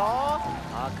鞋哦。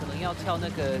可能要跳那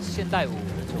个现代舞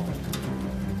那种。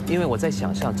因为我在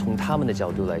想象，从他们的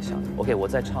角度来想 ，OK， 我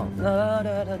在唱，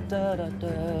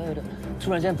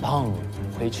突然间砰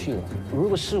回去了。如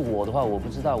果是我的话，我不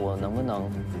知道我能不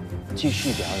能继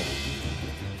续表演，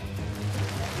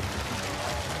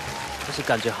就是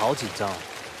感觉好紧张。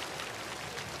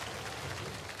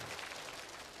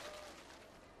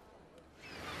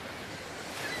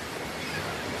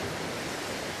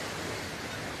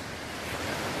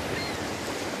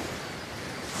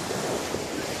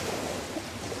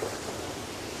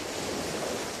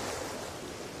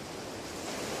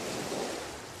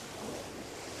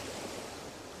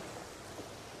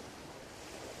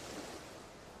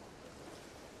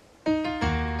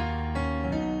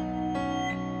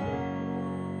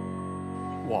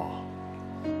哇！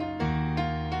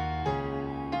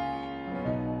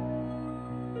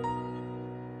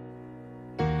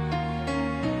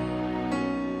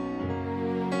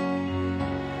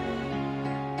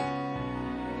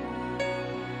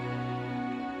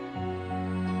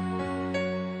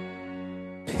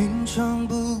平常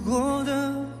不过的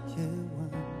夜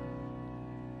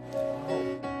晚，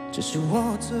这是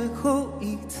我最后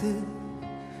一次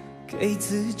给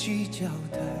自己交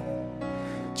代。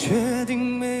确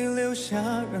定没留下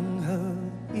任何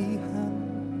遗憾，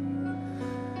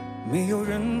没有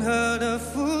任何的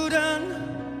负担，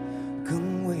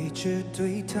跟未知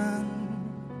对谈。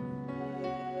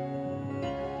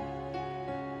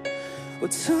我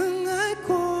曾爱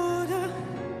过的，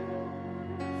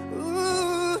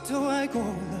都爱过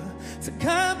了，曾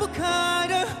看不开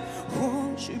的，或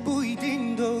许不一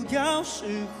定都要释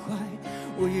怀。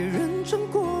我也认真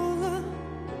过了。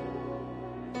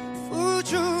付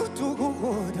出多过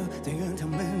活的，但愿他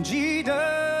们记得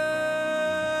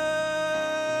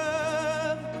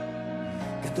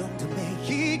感动的每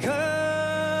一刻。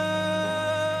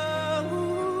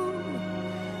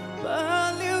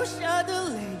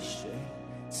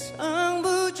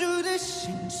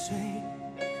心碎，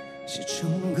是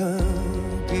成个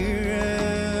别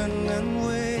人安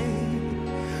慰。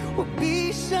我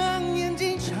闭上眼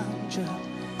睛唱着，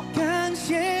感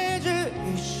谢这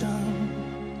一生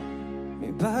没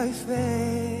白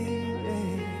费。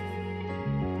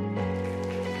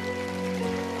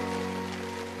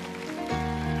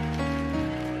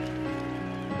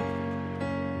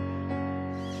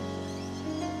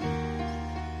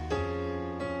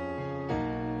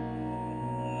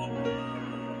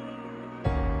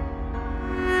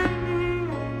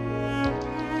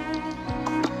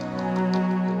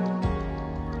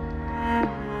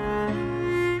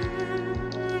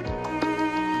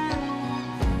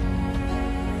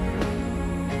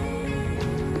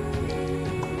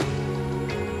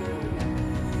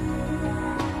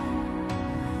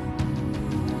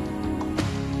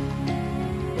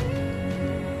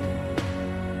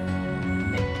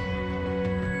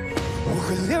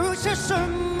留下什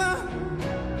么？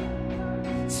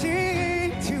请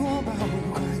替我保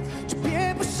管，就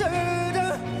别不舍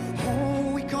得。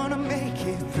Oh, we gonna make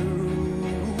it through。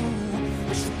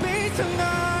我是被疼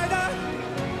爱的，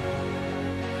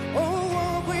哦，我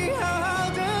会好好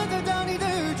的得到你的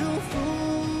祝福。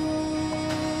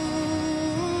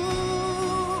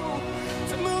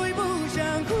怎么会不想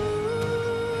哭？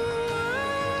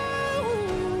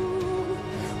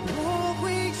我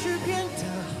会去遍大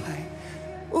海。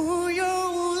无忧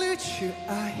无虑去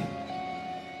爱，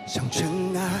像真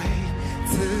爱，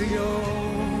自由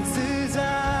自在，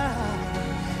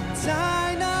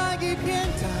在那一片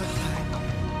大海，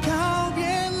告别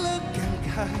了感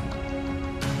慨。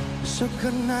So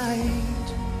good night,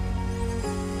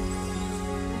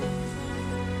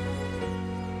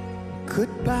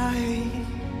 goodbye。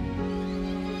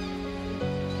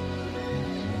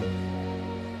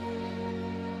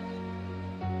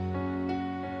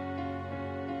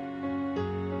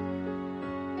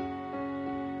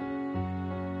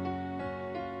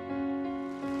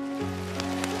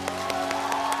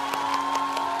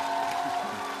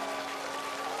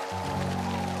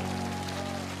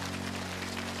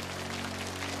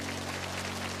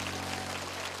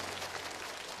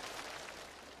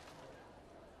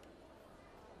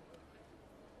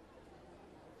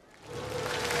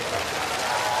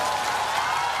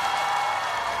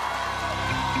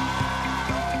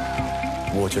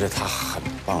我觉得他很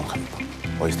棒，很棒，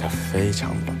我觉得他非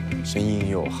常棒，声音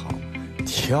又好，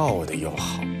跳的又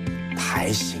好，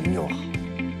台型又好。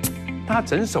他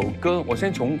整首歌，我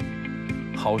先从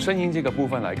好声音这个部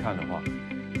分来看的话，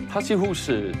他几乎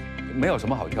是没有什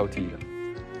么好挑剔的，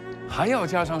还要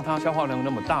加上他消化量那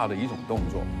么大的一种动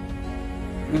作，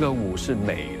那个舞是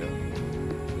美的，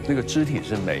那个肢体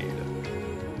是美的。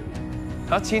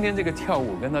他今天这个跳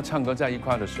舞跟他唱歌在一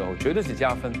块的时候，绝对是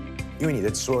加分。因为你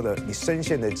的所有的你声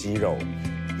线的肌肉，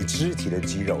你肢体的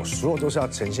肌肉，所有都是要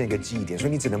呈现一个记忆点，所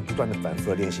以你只能不断的反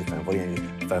复的练习，反复练习，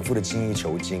反复的精益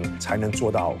求精，才能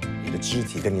做到你的肢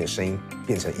体跟你的声音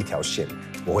变成一条线。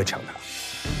我会抢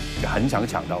他，很想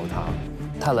抢到他。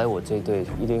他来我这一队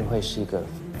一定会是一个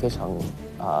非常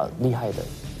厉害的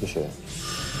一个学员。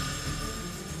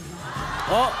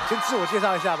好，先自我介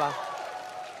绍一下吧。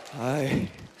嗨，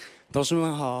导师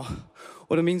们好。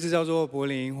我的名字叫做柏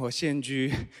林，我现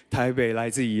居台北，来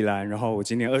自宜兰，然后我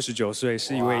今年29岁，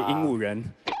是一位鹦鹉人。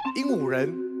鹦鹉人，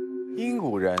鹦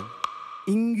鹉人，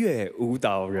音乐舞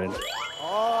蹈人。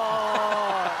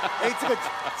哦，哎，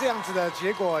这样子的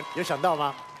结果有想到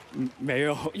吗？没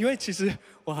有，因为其实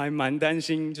我还蛮担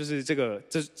心，就是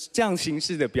这样形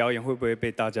式的表演会不会被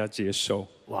大家接受？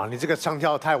哇，你这个唱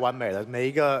跳太完美了，每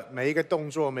一个动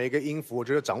作，每一个音符，我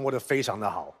觉得掌握得非常的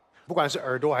好，不管是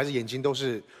耳朵还是眼睛，都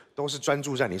是专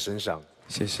注在你身上。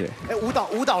谢谢。哎，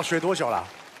舞蹈学多久了？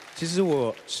其实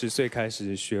我10岁开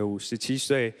始学舞，17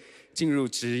岁进入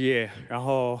职业，然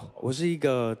后我是一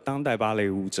个当代芭蕾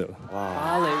舞者。哇，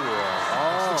芭蕾舞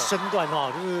哦，这个身段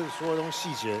哈，就是所有东西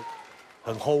细节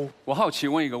很 hold。我好奇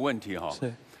问一个问题哈，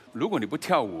是，如果你不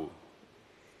跳舞，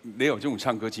你有这种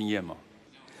唱歌经验吗？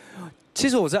其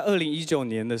实我在2019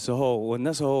年的时候，我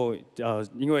那时候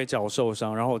因为脚受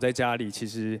伤，然后我在家里其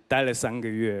实待了3个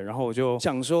月，然后我就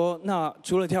想说，那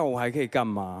除了跳舞还可以干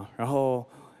嘛？然后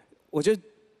我就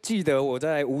记得我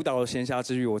在舞蹈的闲暇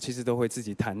之余，我其实都会自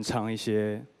己弹唱一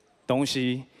些东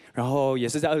西，然后也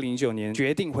是在2019年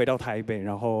决定回到台北，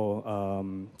然后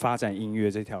发展音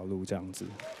乐这条路这样子。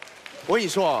我跟你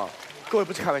说，各位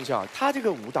不是开玩笑，他这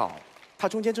个舞蹈。他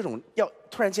中间这种要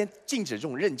突然间静止这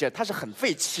种韧劲，他是很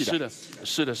费气的。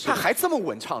是的。他还这么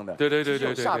稳唱的。对，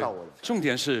吓到我了。重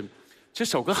点是，这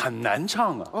首歌很难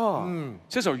唱啊。哦，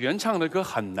这首原唱的歌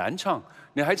很难唱，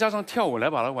你还加上跳舞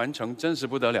来把它完成，真是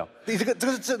不得了。你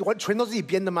这完全都自己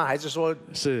编的吗？还是说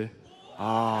是？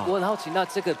啊，我很好奇，那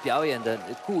这个表演的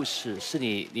故事是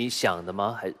你想的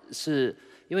吗？还是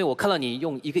因为我看到你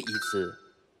用一个椅子，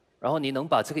然后你能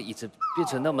把这个椅子变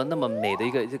成那么美的一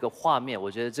个这个画面，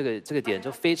我觉得这个点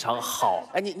就非常好。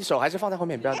哎，你手还是放在后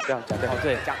面，不要讲。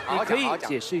对，你可以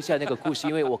解释一下那个故事，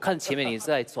因为我看前面你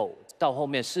在走到后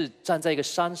面是站在一个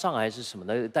山上还是什么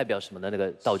的，代表什么的那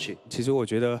个道具？其实我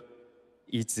觉得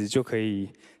椅子就可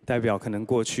以代表可能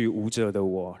过去舞者的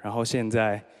我，然后现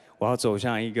在我要走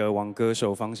向一个往歌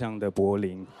手方向的柏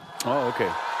林。哦 ，OK，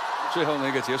 最后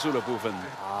那个结束的部分。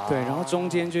对，然后中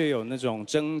间就有那种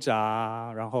挣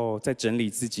扎，然后再整理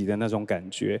自己的那种感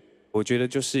觉。我觉得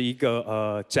就是一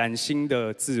个崭新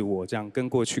的自我，这样跟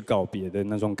过去告别的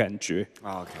那种感觉。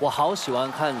OK， 我好喜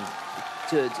欢看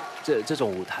这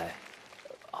种舞台，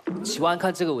喜欢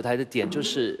看这个舞台的点就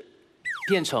是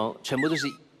变成全部就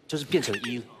是变成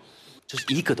就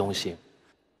是一个东西。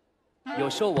有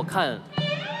时候我看。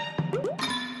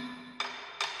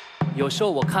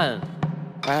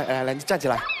来，你站起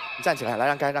来，来，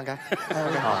让开。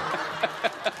好，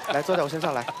来坐在我身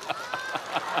上来。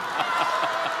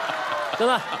真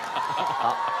的，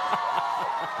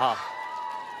好。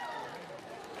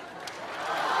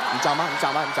你讲吗？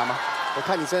我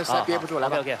看你真的实在憋不住，来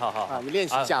吧。OK， 好。啊，你练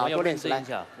习一下，多练习一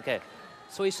下。OK，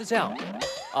 所以是这样，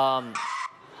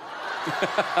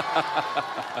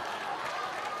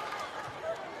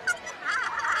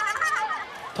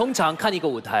通常看一个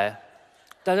舞台。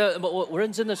大家，我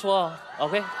认真的说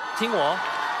 ，OK， 听我，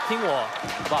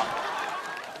好不好？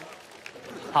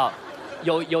好，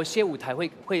有些舞台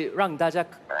会让大家，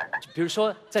比如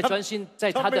说在专心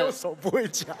在他的手不会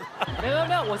讲，没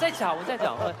有，我在讲，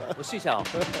我试一下哦。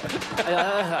哎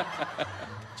呀，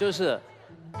就是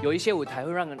有一些舞台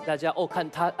会让大家看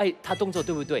他动作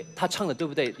对不对，他唱的对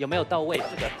不对，有没有到位这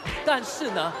个。但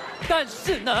是呢，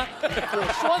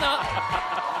我说呢。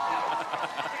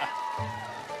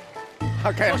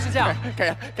就是这样，可以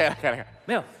了。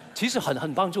没有，其实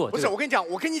很帮助我。不是，我跟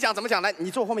你讲怎么讲，来，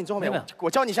你坐后面，我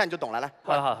教你一下你就懂了，来。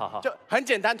好。就很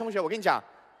简单，同学，我跟你讲，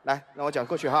来，让我讲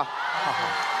过去哈。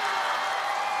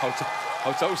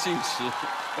好周星驰。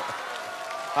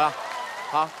好了，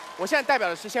好，我现在代表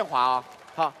的是宪华啊。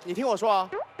好，你听我说啊，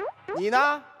你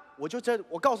呢，我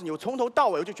告诉你，我从头到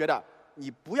尾我就觉得。你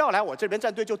不要来我这边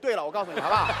站队就对了，我告诉你好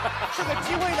不好？这个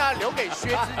机会呢留给薛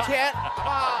之谦，好不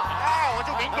好？哎，我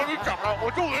就明跟你讲了，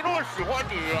我就没那么喜欢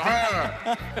你，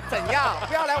哎，怎样？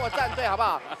不要来我站队好不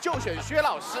好？就选薛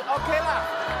老师 ，OK 了。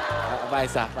不好意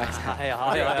思啊。哎呀，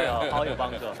好有帮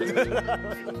助。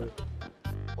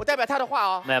我代表他的话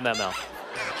哦。没有。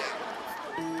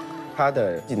他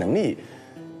的能力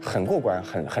很过关，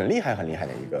很厉害的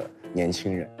一个年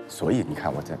轻人，所以你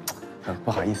看我这。很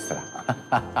不好意思了。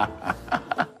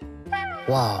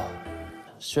哇，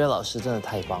薛老师真的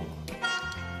太棒了！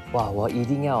哇，我一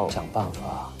定要想办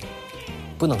法，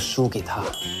不能输给他。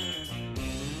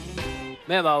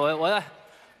没有吧？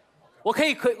我可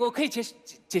以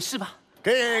解释吧？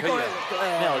可以。没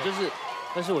有，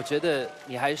但是我觉得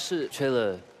你还是缺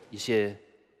了一些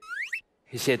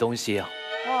东西啊。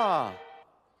啊，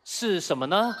是什么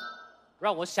呢？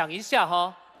让我想一下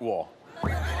哈。我。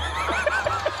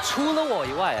除了我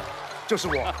以外，就是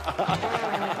我。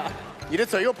你的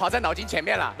嘴又跑在脑筋前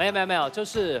面了。没有，就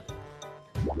是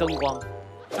灯光。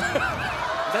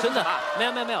真的，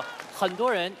没有。很多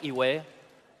人以为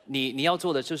你要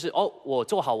做的就是我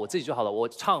做好我自己就好了，我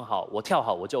唱好，我跳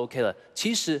好，我就 OK 了。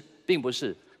其实并不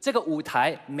是，这个舞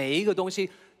台每一个东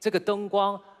西，这个灯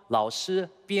光、老师、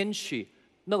编曲，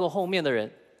那个后面的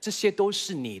人，这些都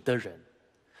是你的人，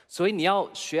所以你要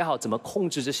学好怎么控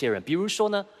制这些人。比如说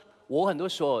呢。我很多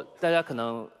时候大家可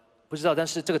能不知道，但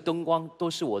是这个灯光都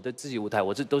是我的自己舞台，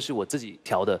这都是我自己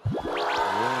调的。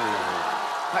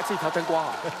他自己调灯光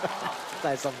啊，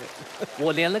在上面。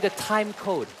我连那个 time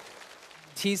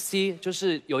code，TC 就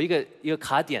是有一个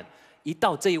卡点，一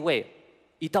到这一位，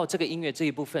一到这个音乐这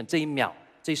一部分，这一秒，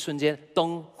这一瞬间，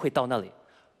灯会到那里。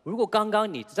如果刚刚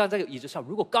你站在这个椅子上，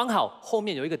如果刚好后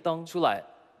面有一个灯出来，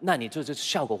那你这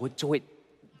效果就会，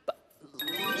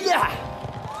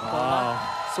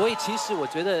所以其实我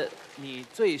觉得你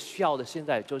最需要的现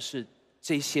在就是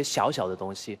这些小小的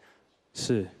东西，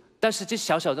是。但是这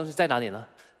小小的东西在哪里呢？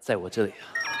在我这里。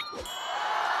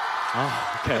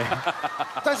OK。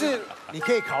但是你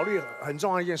可以考虑很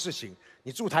重要的一件事情，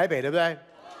你住台北对不对？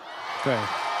对。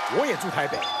我也住台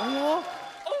北。哎呦，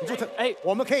你住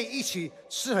我们可以一起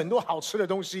吃很多好吃的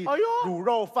东西。哎呦，卤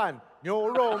肉饭、牛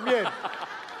肉面。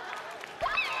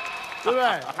对不对？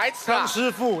还吃康师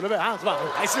傅，对不对啊？是吧？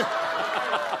还是。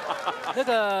那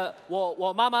个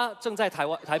我妈妈正在台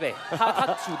北，她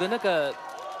煮的那个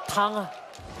汤啊，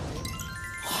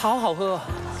好好喝。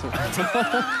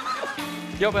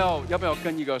要不要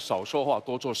跟一个少说话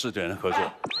多做事的人合作？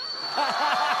哇，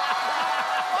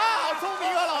好聪明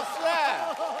啊，老师哎！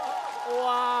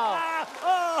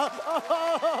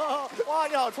哇，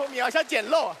你好聪明啊，想捡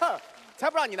漏，哼，才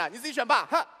不让你呢，你自己选吧，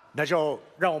哼。那就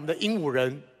让我们的鹦鹉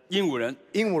人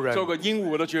做个鹦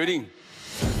鹉的决定。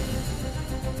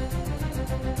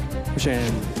我选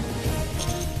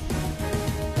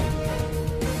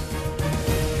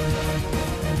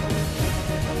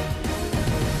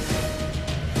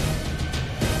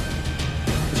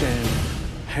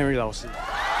Henry 老师。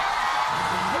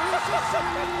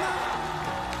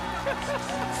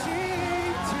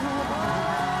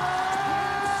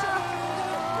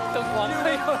灯光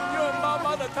还有妈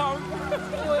妈的汤，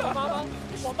因为妈妈，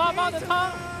我妈妈的汤，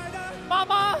妈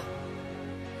妈，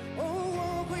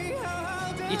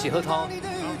一起喝汤。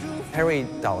Henry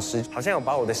导师好像有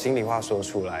把我的心里话说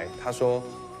出来，他说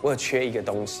我有缺一个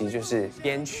东西，就是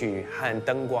编曲和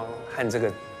灯光和这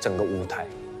个整个舞台，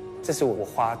这是我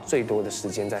花最多的时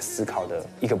间在思考的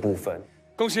一个部分。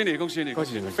恭喜你，恭喜你，恭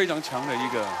喜你！非常强的一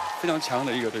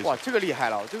个对手。哇，这个厉害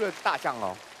了，这个大将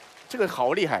哦，这个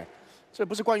好厉害。这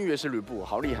不是关于也是吕布，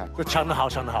好厉害！抢得好，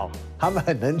抢得好，他们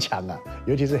很能抢啊，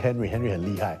尤其是 Henry 很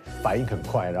厉害，反应很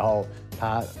快，然后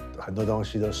他很多东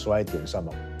西都说在点上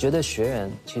嘛。觉得学员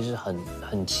其实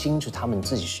很清楚他们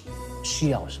自己需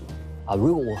要什么啊。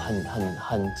如果我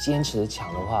很坚持的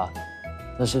抢的话，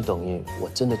那是等于我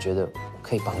真的觉得我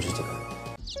可以帮助这个人。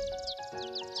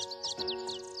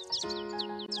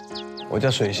我叫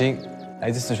水星，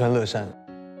来自四川乐山，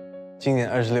今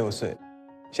年26岁。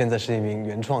现在是一名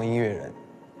原创音乐人。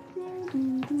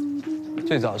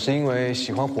最早是因为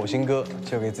喜欢火星哥，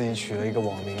就给自己取了一个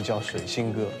网名叫水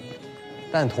星哥，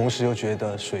但同时又觉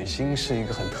得水星是一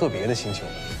个很特别的星球，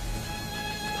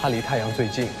它离太阳最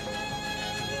近，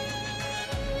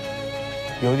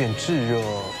有点炙热，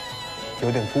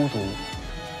有点孤独，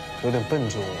有点笨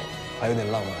拙，还有点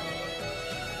浪漫，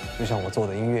就像我做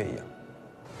的音乐一样。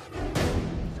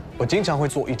我经常会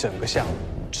做一整个下午。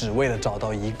只为了找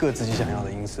到一个自己想要的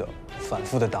音色，反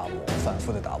复的打磨，反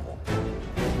复的打磨。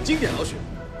经典老曲，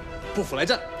不服来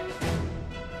战。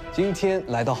今天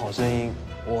来到好声音，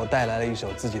我带来了一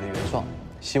首自己的原创，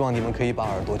希望你们可以把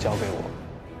耳朵交给我，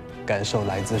感受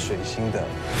来自水星的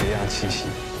别样气息。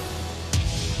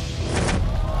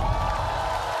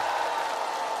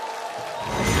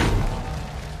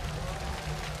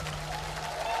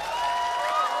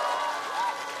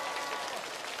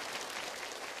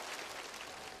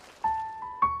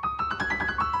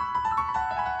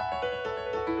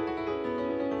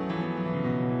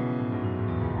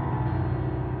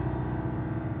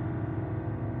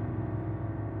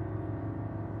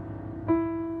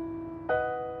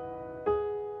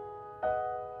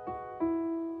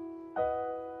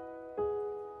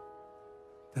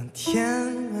当天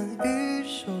满雨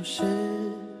收时，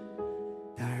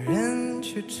大人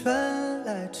去春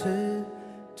来只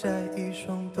摘一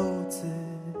双豆子。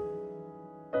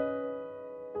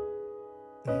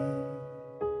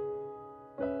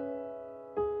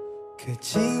刻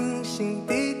进心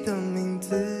底的名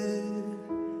字，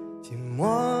寂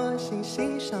寞心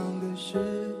欣赏的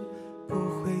事不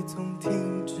会总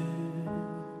停止。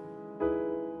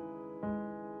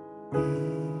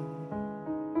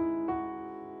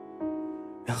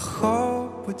然后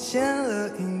不见了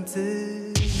影子，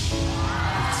不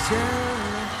见了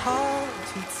好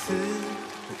几次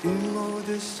预谋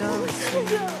的相似。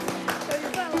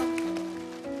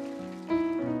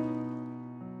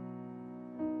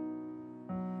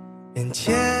眼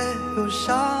前有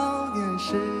少年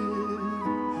时，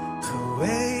何谓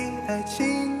爱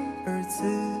情二字，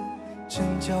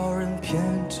真叫人偏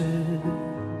执，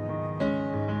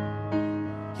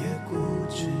也固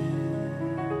执。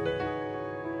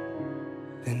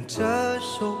但这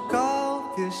首告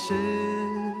别诗，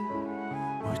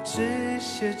我只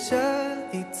写这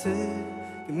一次，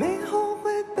也没后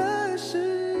悔的事。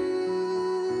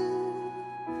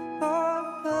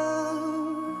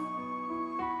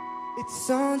It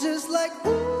sounds just like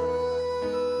ooh.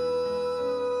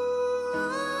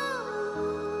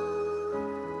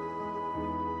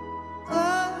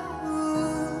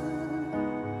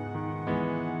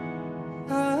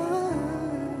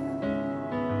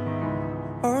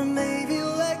 Or maybe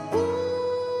like ooh.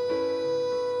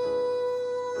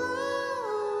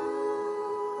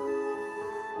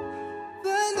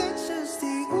 Then it's just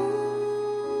the ooh.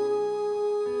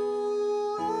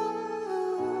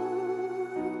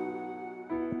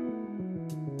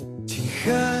 情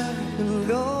何人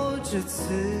留至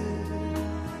此，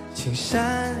青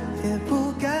山也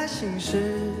不该行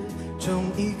事，种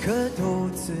一颗豆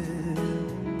子。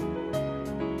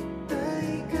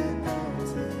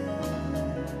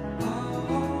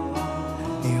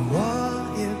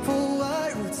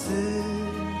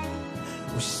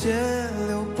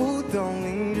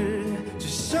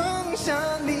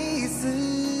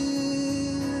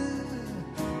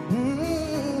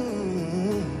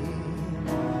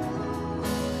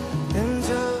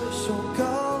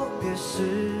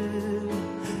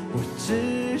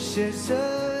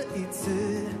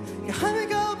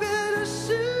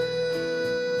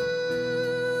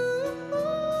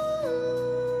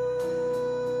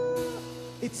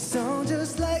It sounds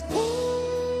just like ooh.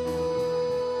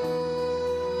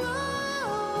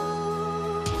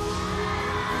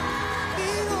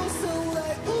 It all sounds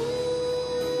like ooh.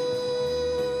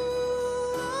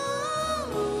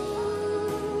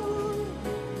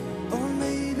 Or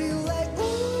maybe like ooh.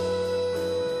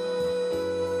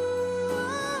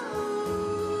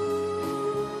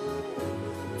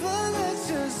 But let's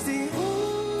just see ooh.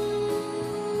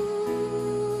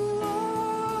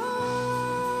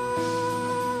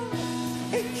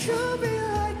 It could be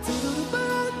like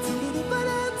do-do-do-ba-da,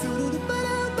 do-do-do-ba-da,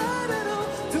 do-do-do-ba-da, ba-da-do,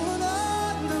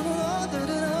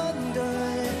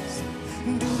 do-do-do-do-do-do-do-do-yes.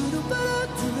 Do-do-do-ba-da,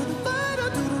 do-do-do-ba-da,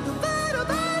 do-do-do-ba-da,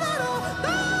 ba-da-do,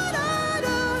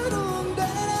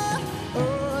 ba-da-do-do-da-da.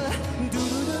 Oh,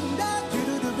 do-do-do-da,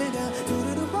 do-do-do-ba-da,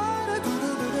 do-do-do-ba-da,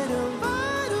 do-do-do-da-da,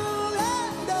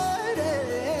 ba-do-da-da-da.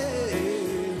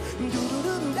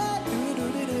 Do-do-do-da,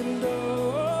 do-do-do-da-da.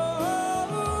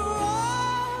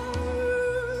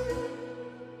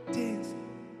 Dance.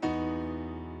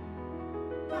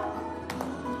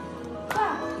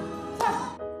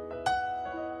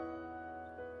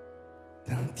 当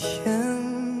天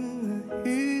的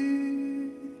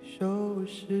雨收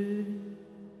拾。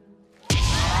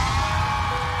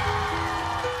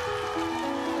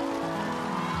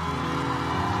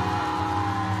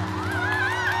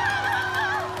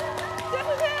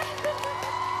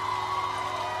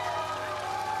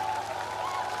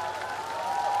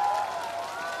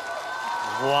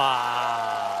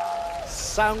哇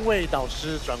，3位导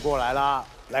师转过来啦，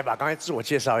来吧，刚才自我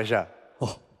介绍一下。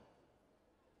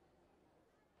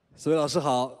四位老师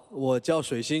好，我叫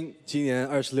水星，今年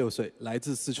26岁，来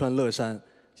自四川乐山，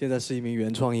现在是一名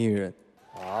原创音乐人。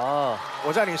哦，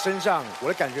我在你身上，我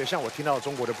的感觉像我听到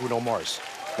中国的 Bruno Mars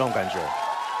那种感觉，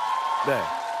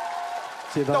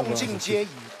对，动静皆宜，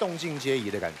动静皆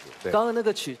宜的感觉。对，刚刚那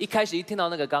个曲一开始一听到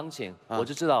那个钢琴，我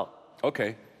就知道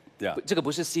OK， 这个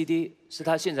不是 CD， 是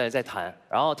他现在在弹。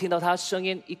然后听到他声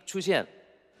音一出现，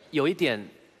有一点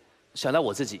想到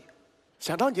我自己，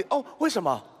想到你哦？为什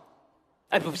么？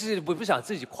哎，不想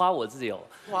自己夸我自己哦，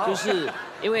就是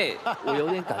因为我有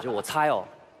点感觉，我猜哦，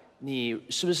你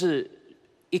是不是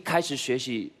一开始学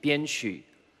习编曲，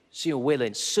是因为为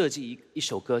了设计一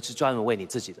首歌是专门为你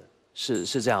自己的，是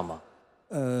这样吗？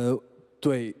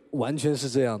对，完全是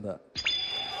这样的。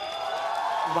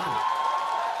哇，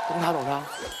懂他。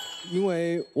因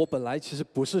为我本来其实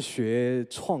不是学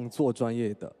创作专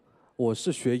业的。我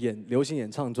是学流行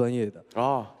演唱专业的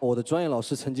我的专业老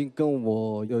师曾经跟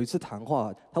我有一次谈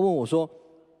话，他问我说：“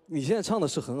你现在唱的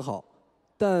是很好，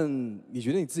但你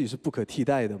觉得你自己是不可替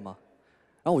代的吗？”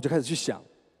然后我就开始去想，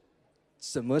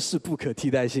什么是不可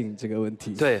替代性这个问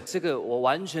题。对，这个我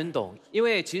完全懂，因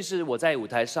为其实我在舞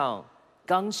台上，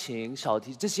钢琴、小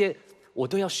提这些我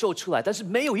都要秀出来，但是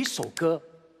没有一首歌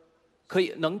可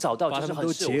以能找到就是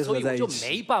很适合，所以我就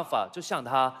没办法，就像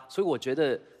他，所以我觉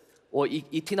得。我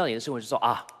一听到你的声音，就说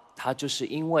啊，他就是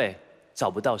因为找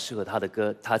不到适合他的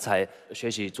歌，他才学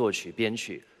习作曲编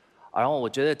曲。然后我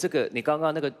觉得这个你刚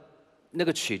刚那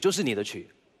个曲就是你的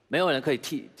曲，没有人可以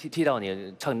替到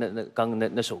你唱刚刚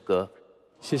那首歌。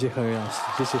谢谢何云老师，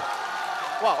谢谢。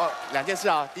哇，2件事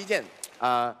啊，第一件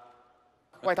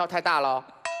外套太大了。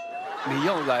你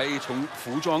要来从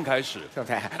服装开始。对。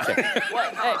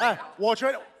我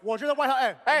觉得外套，我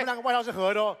们2个外套是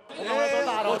合的哦。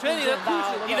我觉得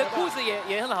你的裤子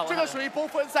也很好。这个属于波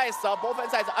分 size 啊，波分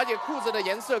size， 而且裤子的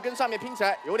颜色跟上面拼起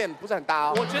来有点不是很搭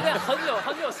哦。我觉得很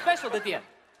有 special 的点，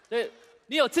对，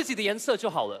你有自己的颜色就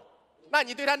好了。那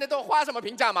你对他那朵花什么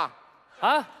评价嘛？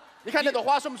啊？你看那朵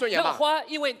花顺不顺眼嘛？那个花，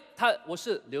因为我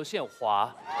是刘宪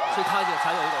华，所以他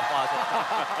才有一朵花在。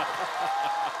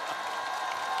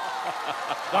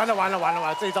完了，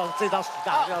这招死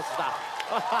大，这招死大。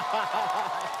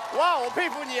哇，我佩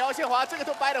服你哦，宪华，这个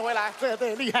都掰得回来。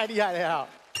对，厉害。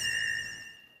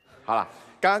好了，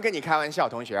刚刚跟你开玩笑，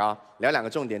同学啊，聊2个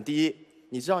重点。第一，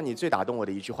你知道你最打动我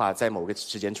的一句话在某个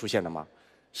时间出现的吗？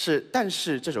但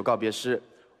是这首告别诗，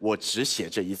我只写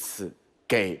这一次，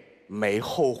给没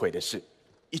后悔的事，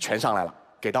一拳上来了，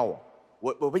给到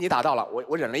我被你打到了，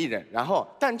我忍了一忍，然后，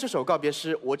但这首告别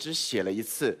诗我只写了一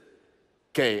次。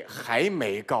给还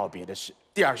没告别的事，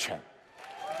第2拳。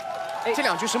这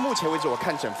2句是目前为止我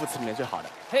看整副词里面最好的。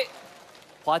嘿，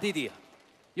华弟弟，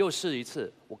又是一次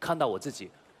我看到我自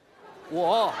己，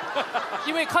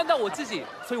因为看到我自己，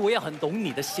所以我也很懂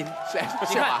你的心。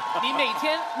你看，你每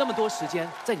天那么多时间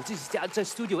在你自己家在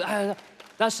studio，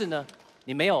 但是呢，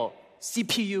你没有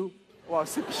CPU，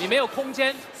 你没有空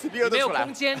间，你没有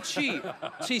空间去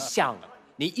想，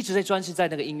你一直在专心在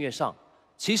那个音乐上。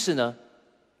其实呢。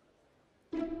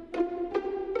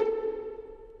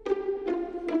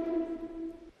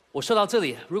我我说到这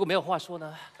里，如果没有话说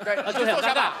呢，对，那就很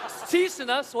尴尬。其实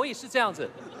呢，所以是这样子，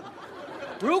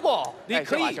如果你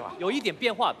可以有一点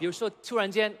变化，比如说突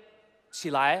然间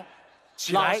起来。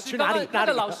 起来去哪里？那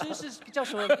个老师是叫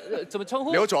什么？怎么称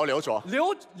呼？刘卓刘凿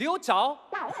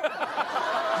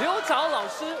老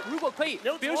师，如果可以，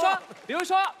比如说，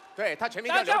对他全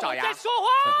名叫刘爪牙。在说话。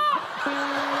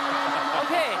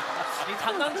OK， 你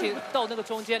弹钢琴到那个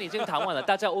中间已经弹完了，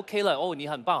大家 OK 了哦，你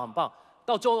很棒很棒。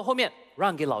到最后后面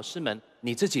让给老师们，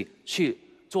你自己去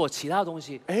做其他东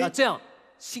西，那这样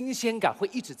新鲜感会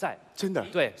一直在。真的。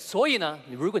对，所以呢，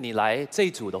如果你来这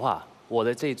一组的话，我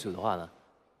的这一组的话呢。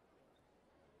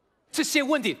 这些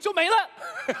问题就没了。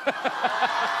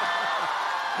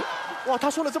哇，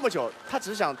他说了这么久，他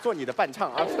只是想做你的伴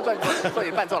唱啊，做你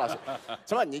的伴奏老师。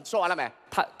什么？你说完了没？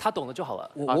他懂了就好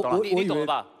了。你懂了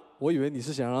吧？我以为你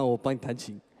是想让我帮你弹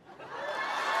琴。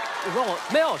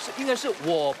没有，应该是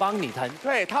我帮你弹。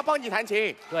对他帮你弹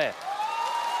琴。对。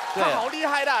他好厉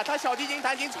害的，他小提琴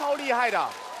弹琴超厉害的。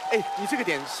哎，你这个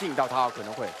点吸引到他，可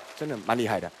能会真的蛮厉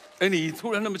害的。哎，你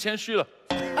突然那么谦虚了。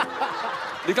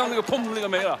你刚那个砰那个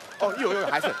没了哦，有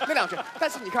还是那两句，但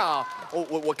是你看啊，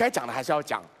我该讲的还是要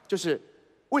讲，就是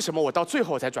为什么我到最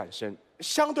后才转身？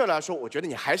相对来说，我觉得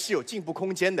你还是有进步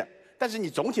空间的，但是你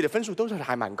总体的分数都是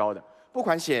还蛮高的。不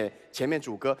管写前面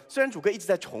主歌，虽然主歌一直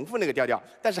在重复那个调调，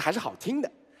但是还是好听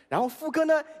的。然后副歌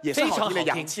呢也是好听的、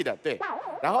洋气的，对。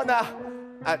然后呢，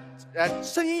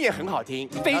声音也很好听，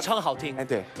非常好听。哎，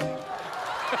对。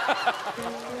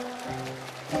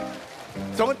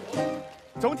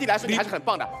总体来说你还是很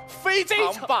棒的，非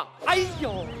常棒。哎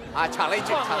呦，啊，抢了一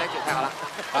句，太好了。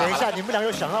等一下，你们俩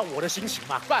有想到我的心情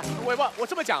吗？不，我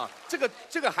这么讲，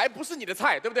这个还不是你的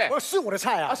菜，对不对？是我的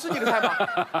菜啊。是你的菜吗？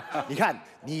你看，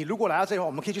你如果来到这里的话，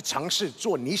我们可以去尝试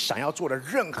做你想要做的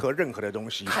任何的东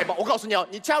西。太棒！我告诉你哦，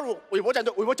你加入韦伯战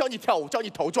队，韦伯教你跳舞，教你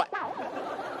头转。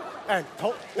哎，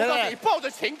我告诉你，抱着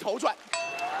琴头转。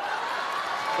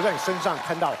我在你身上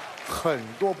看到。 很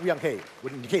多不一样，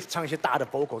你可以唱一些大的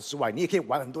vocal 之外，你也可以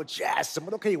玩很多 jazz， 什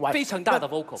么都可以玩。非常大的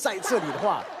vocal。在这里的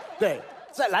话，对，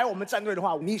再来我们战队的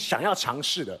话，你想要尝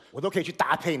试的，我都可以去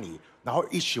搭配你，然后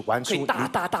一起玩出。可以搭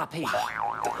配。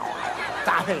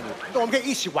搭配你，那我们可以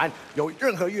一起玩有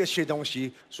任何乐器的东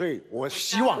西，所以我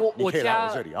希望你可以来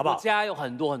我这里，好不好？我家有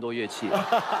很多乐器。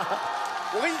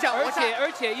我跟你讲，而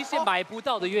且一些买不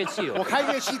到的乐器哦。我开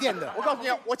乐器店的。我告诉你，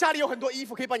我家里有很多衣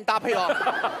服可以帮你搭配哦。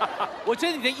我觉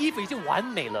得你的衣服已经完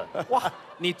美了。哇，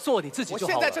你做你自己就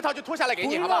好了。我现在这套就脱下来给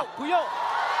你，好不好？不用。我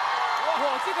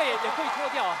这个也可以脱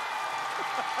掉啊。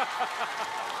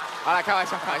好了，开玩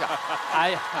笑。哎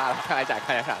呀，好了，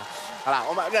开玩笑。好了，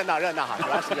我们热闹哈，主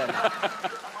要是热闹。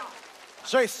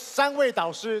所以3位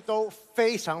导师都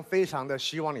非常的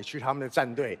希望你去他们的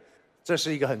战队。 这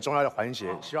是一个很重要的环节，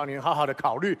希望你能好好的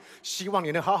考虑，希望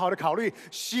你能好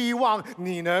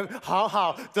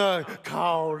好的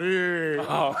考虑。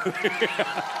好。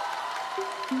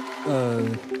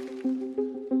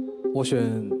我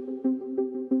选。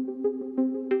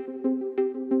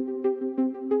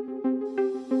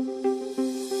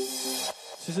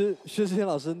其实薛之谦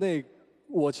老师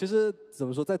我其实怎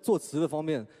么说，在作词的方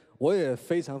面，我也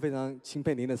非常钦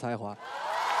佩您的才华。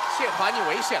谢华，你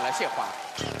危险了，谢华。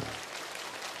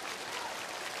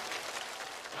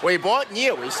 韦伯，你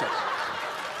也危险。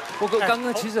我刚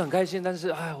刚其实很开心，但是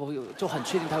哎，我就很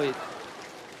确定他会。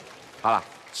好了，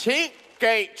请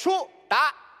给出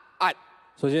答案。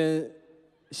首先，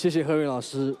谢谢何韵老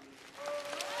师，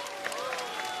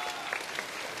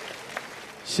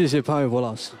谢谢潘玮柏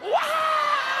老师。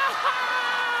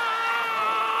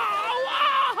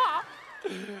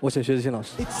我选薛之谦老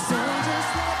师。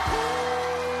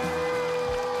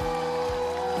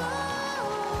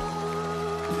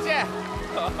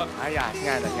 哎呀，亲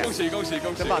爱的，恭喜！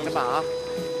真棒啊！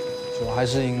主要还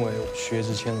是因为薛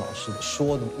之谦老师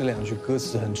说的那2句歌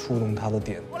词很触动他的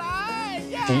点，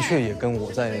的确也跟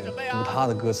我在读他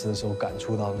的歌词的时候感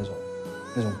触到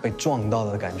那种被撞到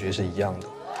的感觉是一样的。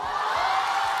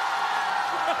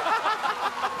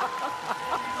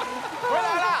回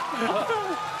来了，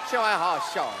笑完好好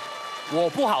笑，我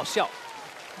不好笑。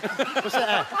不是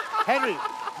，Henry，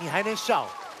 你还能笑，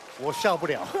我笑不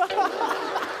了。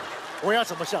我要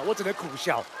怎么笑？我只能苦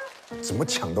笑。怎么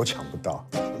抢都抢不到，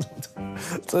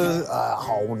这是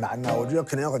好难啊！我觉得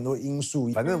可能有很多因素，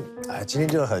反正今天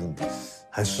就很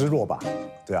失落吧，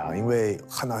对啊，因为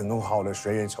看到很多好的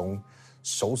学员从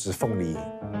手指缝里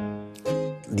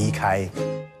离开，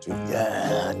就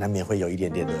难免会有一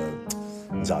点的，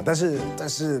你知道，但是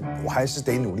我还是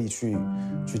得努力去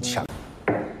抢。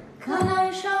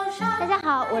大家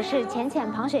好，我是浅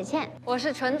浅庞雪倩，我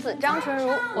是纯子张纯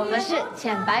如，我们是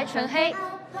浅白纯黑。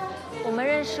我们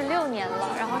认识6年了，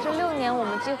然后这6年我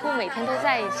们几乎每天都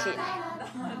在一起。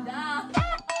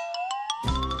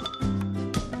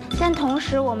但同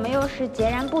时我们又是截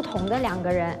然不同的2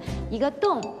个人，一个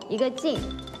动，一个静，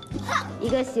一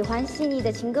个喜欢细腻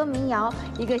的情歌民谣，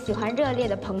一个喜欢热烈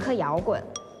的朋克摇滚。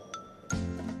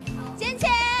芊芊、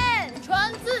纯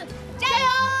子，加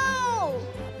油！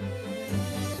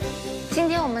今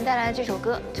天我们带来的这首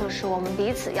歌，就是我们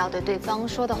彼此要对对方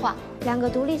说的话。2个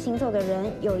独立行走的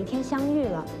人，有一天相遇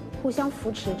了，互相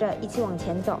扶持着，一起往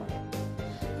前走。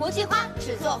胡姬花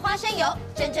只做花生油，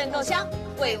真正够香，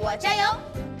为我加油！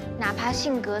哪怕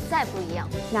性格再不一样，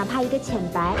哪怕一个浅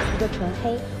白，一个纯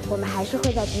黑，我们还是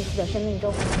会在彼此的生命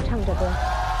中唱着歌。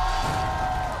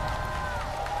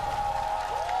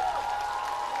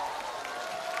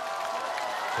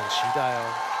很期待哦。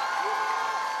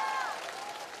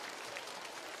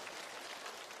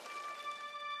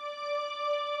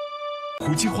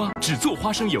胡姬花只做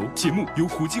花生油节目由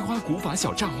胡姬花古法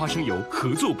小榨花生油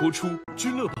合作播出，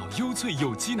君乐宝优萃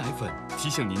有机奶粉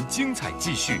提醒您精彩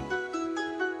继续。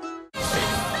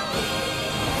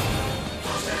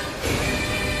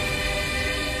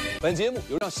本节目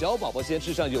由让小宝宝先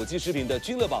吃上有机食品的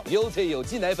君乐宝优萃有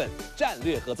机奶粉战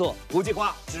略合作。胡姬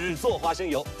花只做花生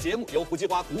油节目由胡姬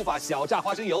花古法小榨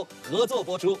花生油合作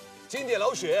播出。经典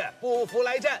老雪不服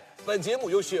来战，本节目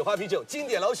由雪花啤酒经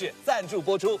典老雪赞助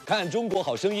播出。看中国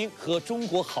好声音，喝中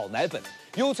国好奶粉，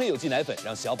优萃有机奶粉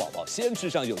让小宝宝先吃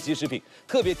上有机食品，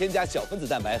特别添加小分子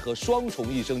蛋白和双重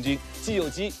益生菌，既有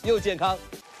机又健康。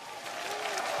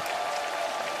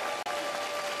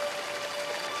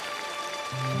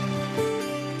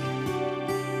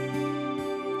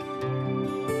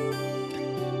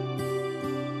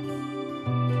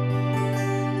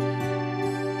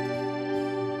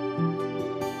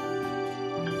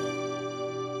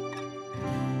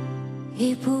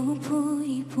一步步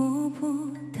一步步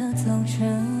地走着，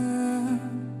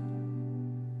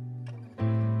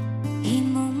一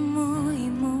幕幕一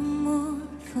幕幕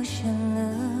浮现了，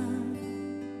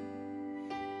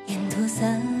沿途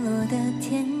散落的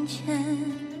天堑，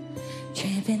却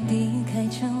遍地开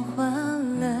成花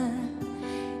了。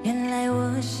原来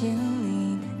我心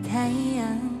里的太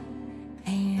阳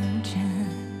还热着。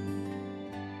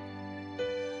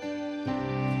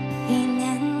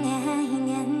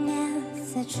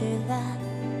死去了，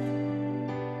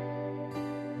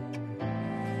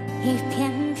一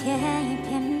片片一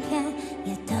片片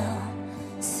也都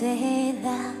碎了。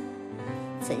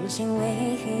曾经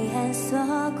为黑暗所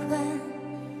困，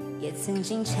也曾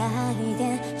经差一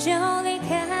点就离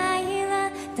开了。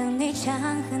当你唱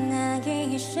和那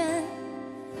一声，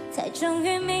才终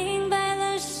于明白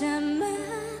了什么。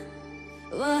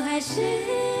我还是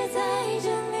在这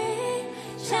里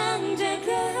唱着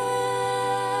歌。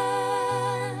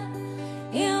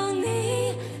有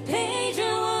你陪着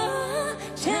我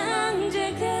唱着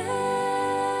歌，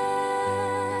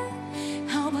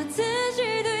好怕自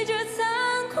己对着残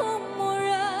酷默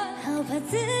认，好怕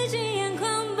自己眼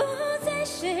眶不再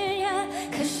湿热。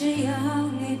可是有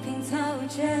你拼凑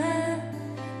着，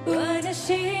我的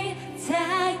心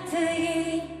才得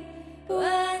以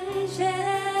完整。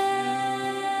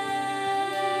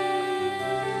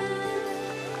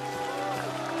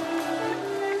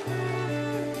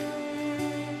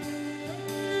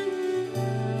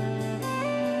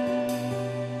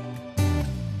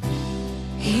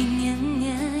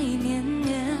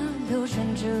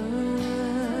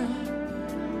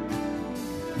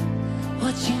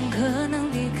我尽可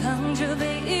能抵抗着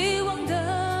被遗忘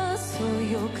的所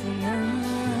有可能。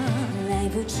来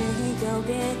不及告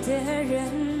别的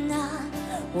人啊，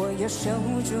我要守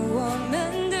住我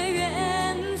们的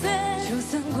缘分。就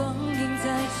算光阴再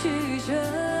曲折，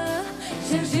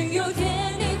相信有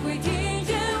天你会听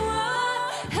见我，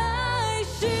还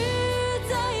是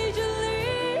在这里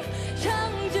唱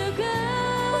着歌。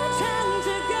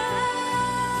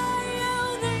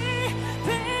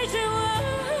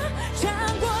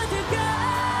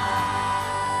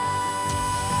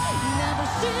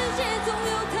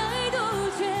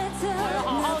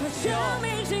生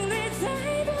命经历再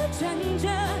多转折，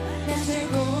那些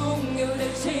共有的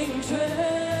青春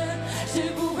是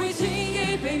不会轻易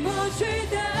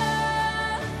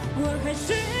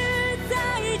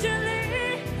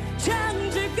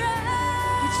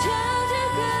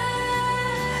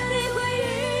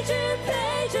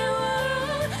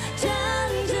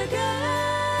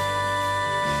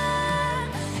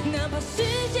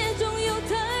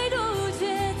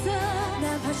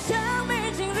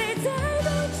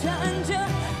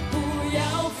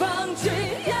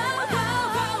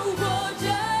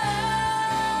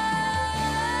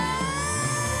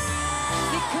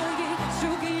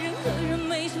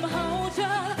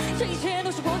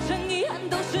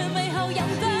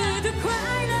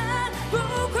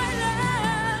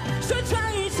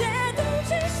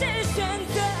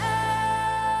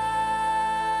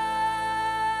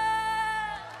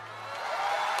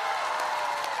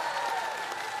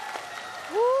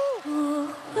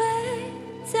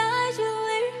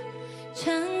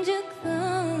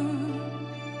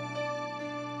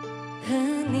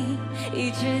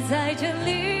在这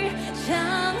里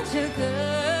唱着歌，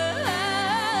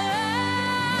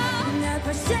哪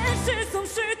怕现实总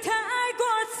是太过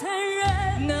残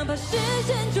忍，哪怕时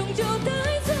间终究带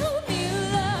走你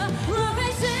了，我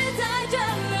还是在这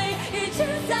里，一直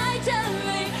在这里，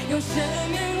用生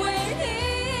命为你，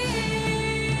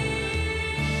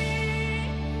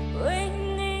为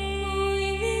你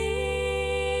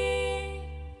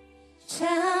唱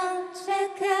着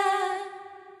歌。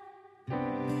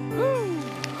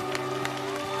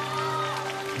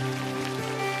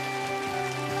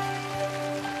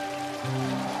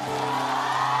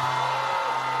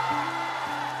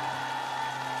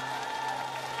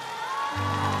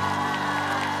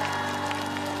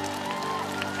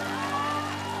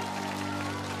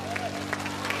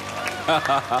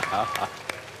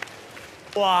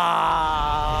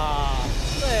哇！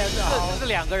对，这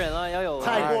是2个人啊，要有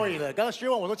太过瘾了。刚刚薛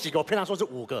问我说几个，我骗他说是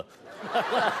5个。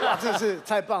哇，真的是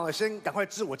太棒了！先赶快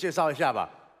自我介绍一下吧。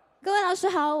各位老师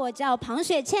好，我叫庞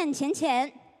雪倩浅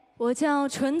浅，我叫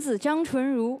纯子张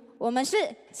纯如，我们是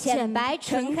浅白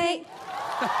纯黑。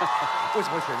为什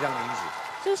么会选这样的名字？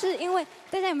就是因为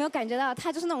大家有没有感觉到，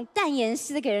她就是那种淡颜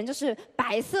系的，给人就是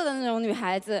白色的那种女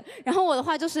孩子。然后我的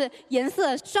话就是颜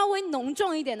色稍微浓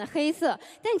重一点的黑色。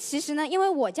但其实呢，因为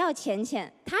我叫浅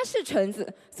浅，她是纯子，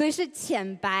所以是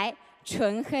浅白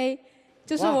纯黑。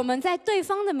就是我们在对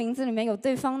方的名字里面有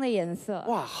对方的颜色。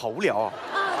哇，好无聊啊！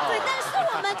啊，对，但是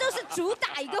我们就是主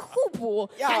打一个互补，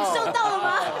感受到了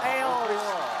吗？哎呦，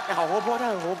好活泼，她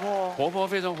很活泼哦。活泼，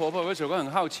非常活泼。我首歌很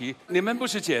好奇，你们不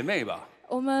是姐妹吧？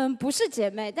我们不是姐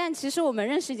妹，但其实我们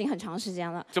认识已经很长时间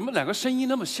了。怎么2个声音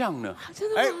那么像呢？真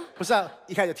的吗？哎，不是啊，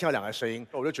一开始听到2个声音，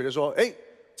我就觉得说，哎，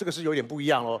这个是有点不一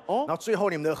样哦。然后最后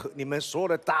你们所有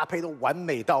的搭配都完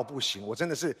美到不行，我真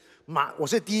的是我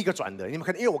是第一个转的。你们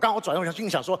可能因为我刚好转，我心里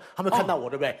想说他们看到我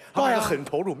对不对？他们很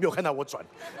投入，没有看到我转，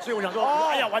所以我想说，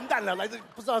哎呀完蛋了，来这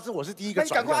不知道是我是第一个转。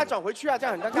那你赶快转回去啊，这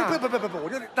样很尴尬。不，我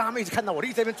就让他们一直看到我，一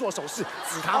直在那边做手势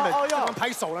指他们，让他们拍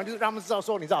手呢，就是让他们知道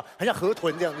说你知道，很像河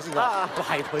豚这样，就是你知道，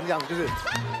海豚这样，就是。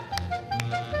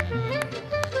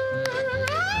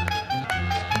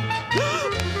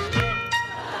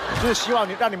就是希望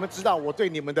让你们知道我对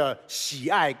你们的喜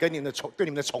爱跟对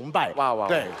你们的崇拜。哇！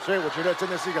对，所以我觉得真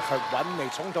的是一个很完美，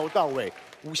从头到尾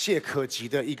无懈可击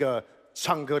的一个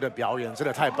唱歌的表演，真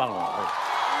的太棒了。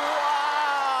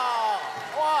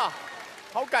哇，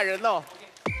好感人哦。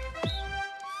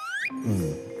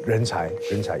人才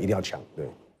一定要抢。对，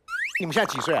你们现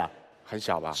在几岁啊？很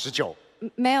小吧？19。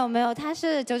没有，他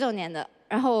是99年的，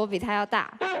然后我比他要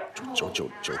大。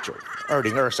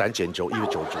99，2023减9，1月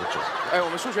999。哎，我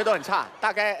们数学都很差，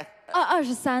大概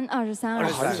23，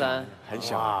很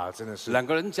小啊，真的是2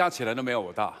个人加起来都没有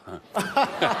我大。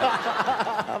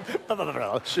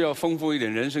不，是要丰富一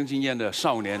点人生经验的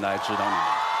少年来指导你。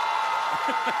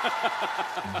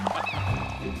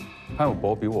潘玮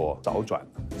柏比我早转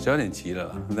，12点集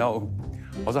了，然后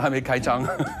我说还没开张。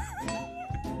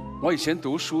我以前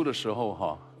读书的时候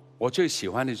哈，我最喜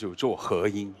欢的就是做和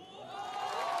音。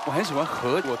我很喜欢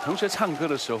我同学唱歌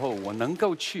的时候，我能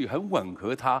够去很吻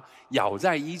合它，咬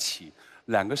在一起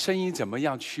，2个声音怎么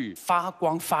样去发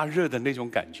光发热的那种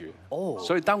感觉。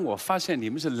所以当我发现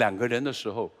你们是2个人的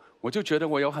时候，我就觉得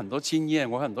我有很多经验，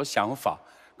我很多想法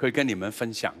可以跟你们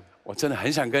分享。我真的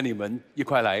很想跟你们一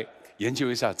块来研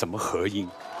究一下怎么合音。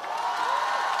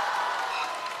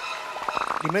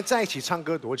你们在一起唱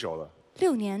歌多久了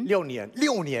？6年。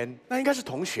6年，那应该是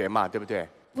同学嘛，对不对？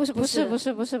不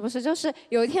是，就是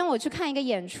有一天我去看一个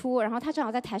演出，然后他正好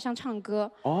在台上唱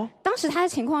歌。当时他的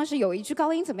情况是有一句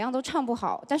高音怎么样都唱不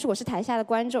好，但是我是台下的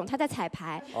观众，他在彩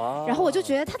排。然后我就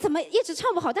觉得他怎么一直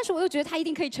唱不好，但是我又觉得他一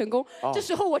定可以成功。这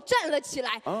时候我站了起来，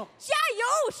加油，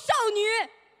少女！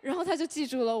然后他就记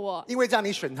住了我。因为这样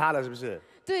你选他了是不是？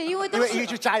对，因为一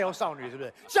句加油少女是不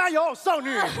是？加油少女！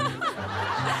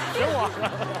选我。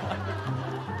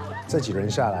这几人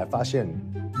下来发现，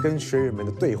跟学员们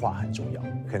的对话很重要，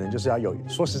可能就是要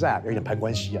说实在啊，有一点攀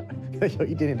关系啊，有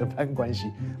一点点的攀关系，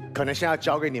可能现在要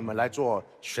交给你们来做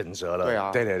选择了。对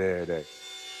啊，对。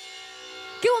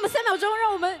给我们3秒钟，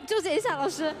让我们纠结一下，老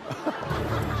师。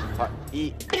好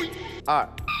，1、2、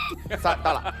3，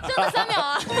到了。真的3秒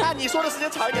啊？那你说的时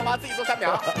间长一点吗？自己做3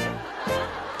秒。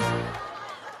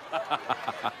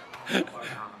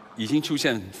已经出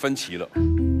现分歧了。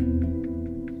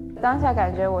当下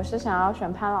感觉我是想要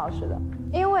选潘老师的，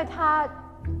因为他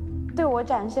对我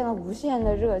展现了无限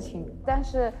的热情，但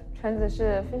是纯子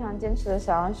是非常坚持的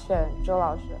想要选周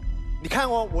老师。你看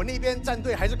哦，我那边战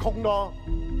队还是空的哦，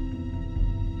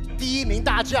第1名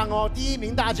大将哦，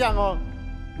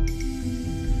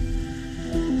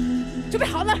准备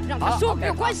好了，让他说，没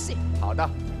有关系。好的，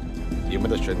你们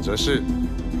的选择是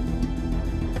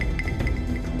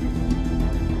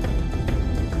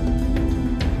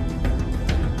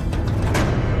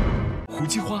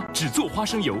鸡花只做花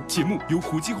生油节目由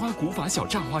胡鸡花古法小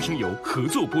榨花生油合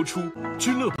作播出。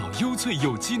君乐宝优萃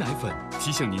有机奶粉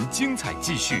提醒您精彩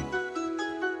继续。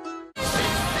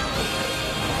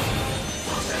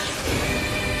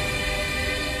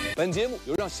本节目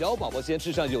由让小宝宝先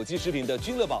吃上有机食品的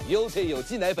君乐宝优萃有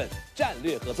机奶粉战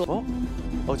略合作。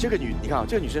哦，这个你看啊，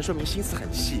这个女生说明心思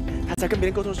很细，她在跟别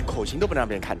人沟通时口型都不能让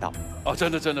别人看到。哦，真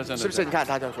的，是不是？你看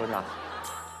她这样说的，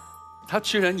他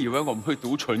居然以为我们会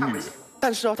读唇语，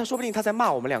但是哦，他说不定他在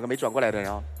骂我们两个没转过来的人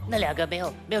哦。那两个没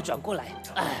有转过来，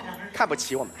哎，看不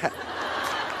起我们。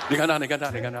你看他，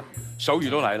手语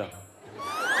都来了。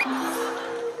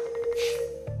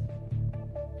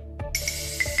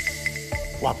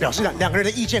哇，表示两个人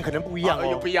的意见可能不一样哦，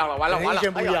又不一样了，完了，意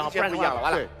见不一样，意见不一样了，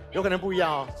完了，对，有可能不一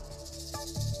样哦。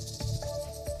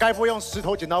该不会用石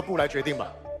头剪刀布来决定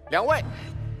吧？两位，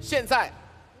现在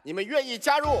你们愿意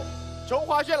加入周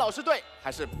华轩老师队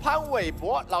还是潘玮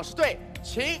柏老师队？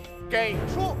请给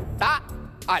出答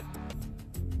案。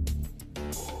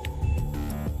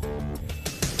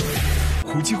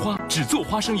胡鸡花只做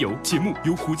花生油节目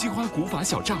由胡鸡花古法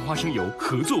小榨花生油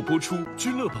合作播出。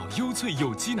君乐宝优萃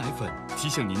有机奶粉提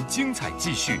醒您精彩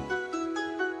继续。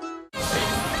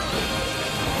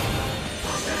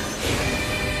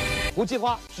胡鸡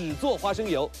花只做花生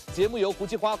油节目由胡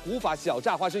鸡花古法小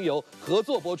榨花生油合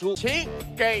作播出，请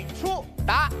给出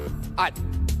答案。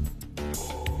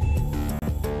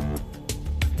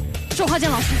周华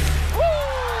健老师。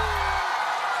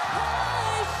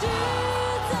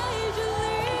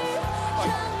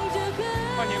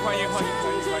欢迎！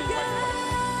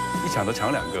一抢都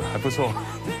抢2个，还不错。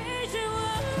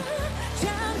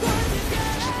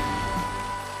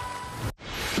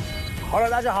好了，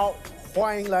大家好，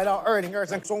欢迎来到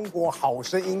2023中国好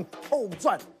声音后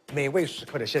传美味时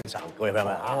刻的现场，各位朋友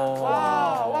们啊！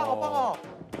哇，好棒哦！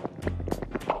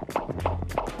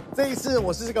这一次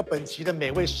我是这个本期的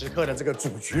美味时刻的这个主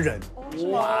局人，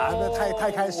哇，那太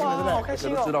开心了，对不对？好开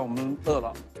心哦！知道我们饿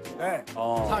了，哎，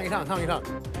烫一烫。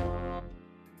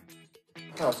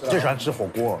最喜欢吃火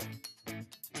锅。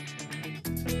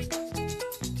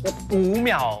5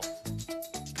秒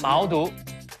毛肚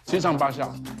7上8下。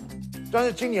但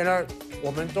是今年呢，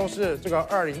我们都是这个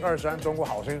2023中国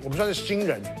好声音，我们算是新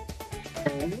人。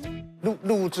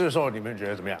录制的时候，你们觉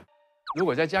得怎么样？如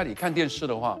果在家里看电视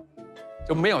的话，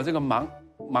就没有这个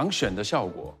盲选的效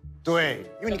果。对，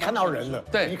因为你看到人了。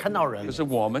对，你看到人，就是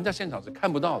我们在现场是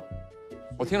看不到的。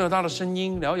我听到他的声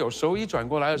音，然后有时候一转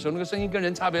过来的时候，那个声音跟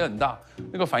人差别很大，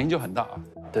那个反应就很大。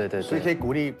对，所以可以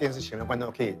鼓励电视前面观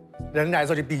众可以人来的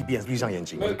时候就闭上眼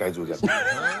睛，或者盖住这样。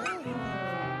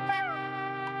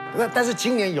但是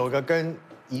今年有一个跟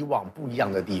以往不一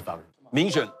样的地方，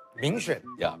民选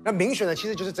呀。那民选呢，其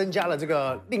实就是增加了这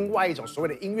个另外一种所谓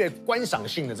的音乐观赏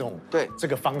性的这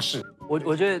个方式。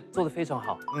我觉得做得非常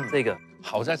好。这个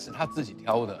好在是他自己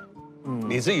挑的，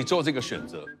你自己做这个选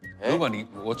择。如果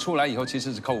我出来以后其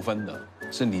实是扣分的，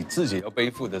是你自己要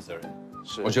背负的责任。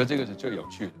是，我觉得这个是最有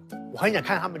趣的。我很想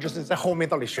看他们就是在后面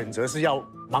到底选择是要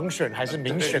盲选还是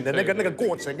明选的那个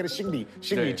过程跟心理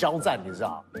交战，你知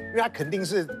道？因为他肯定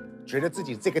是觉得自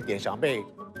己这个点想被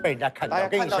人家看到，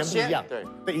跟以前不一样。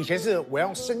对，以前是我要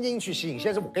用声音去吸引，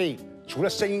现在是我可以除了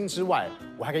声音之外，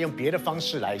我还可以用别的方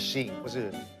式来吸引，或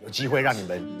是有机会让你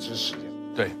们支持。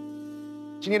对。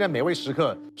今天的美味时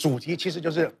刻主题其实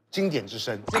就是经典之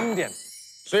声，经典，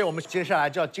所以我们接下来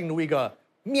就要进入一个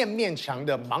面墙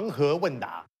的盲盒问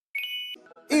答。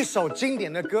一首经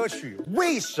典的歌曲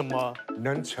为什么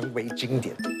能成为经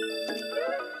典？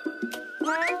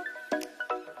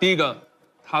第一个，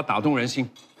它打动人心。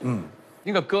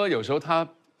那个歌有时候它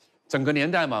整个年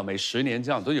代嘛，每10年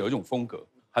这样都有一种风格，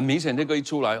很明显那个一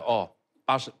出来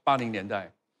，80年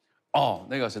代，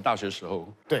那个是大学时候。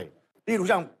对，例如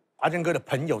像华健哥的《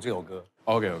朋友》这首歌。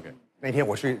OK。那天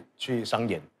我去商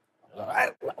演，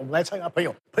我们来唱一下《朋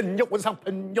友》，我是唱“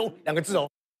朋友”2个字哦，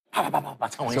啪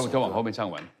唱完一首，就往后面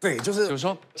唱完。对，就是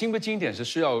说经不经典是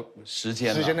需要时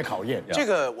间的考验。这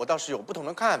个我倒是有不同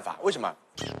的看法，为什么？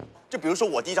就比如说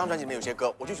我第一张专辑里面有些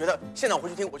歌，我就觉得现场回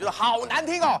去听，我觉得好难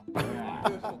听哦。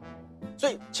所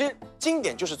以其实经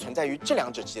典就是存在于这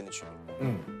2者之间的区别。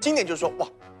经典就是说，哇，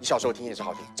你小时候听也是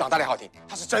好听，长大了也好听，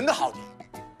它是真的好听。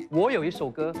我有一首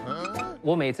歌，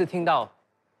我每次听到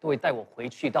都会带我回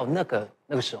去到那个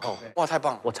时候。哇，太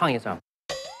棒了！我唱一唱。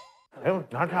还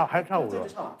要跳舞了？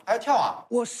还要跳啊！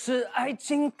我是爱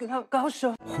情高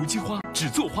手。胡鸡花只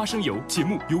做花生油节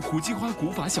目由胡鸡花古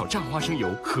法小榨花生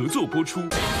油合作播出。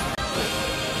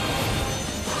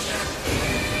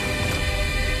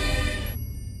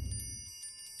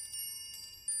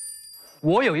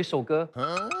我有一首歌，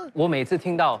我每次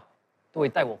听到都会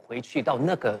带我回去到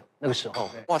那个时候。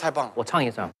哇，太棒了！我唱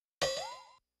一唱。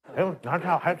还有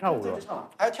还跳舞了，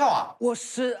还要跳啊！我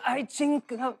是爱情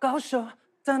高手，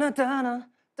哒啦哒啦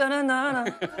哒啦啦啦，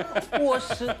我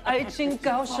是爱情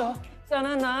高手，哒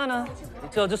啦啦啦。你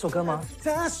知道这首歌吗？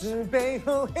他是背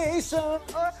后黑手，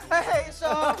黑手，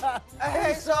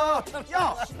黑手，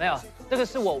要没有，这个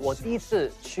是我第一次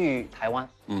去台湾，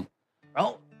然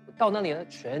后到那里呢，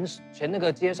全那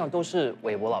个街上都是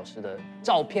韦伯老师的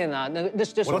照片啊，那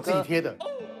这首歌我都自己贴的。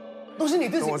都是你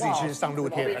自己，我自己去上路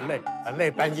贴，很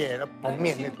累，半夜蒙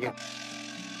面那天。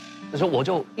那时候我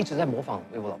就一直在模仿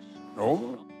魏博老师哦，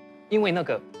因为那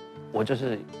个我就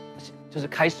是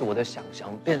开始我的想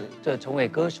成为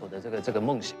歌手的这个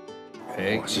梦想。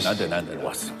哎，难得，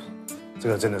哇塞，这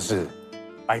个真的是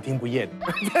百听不厌。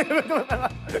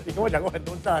你跟我讲过很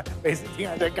多次，每次听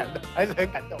还是很感动，还是很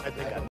感动。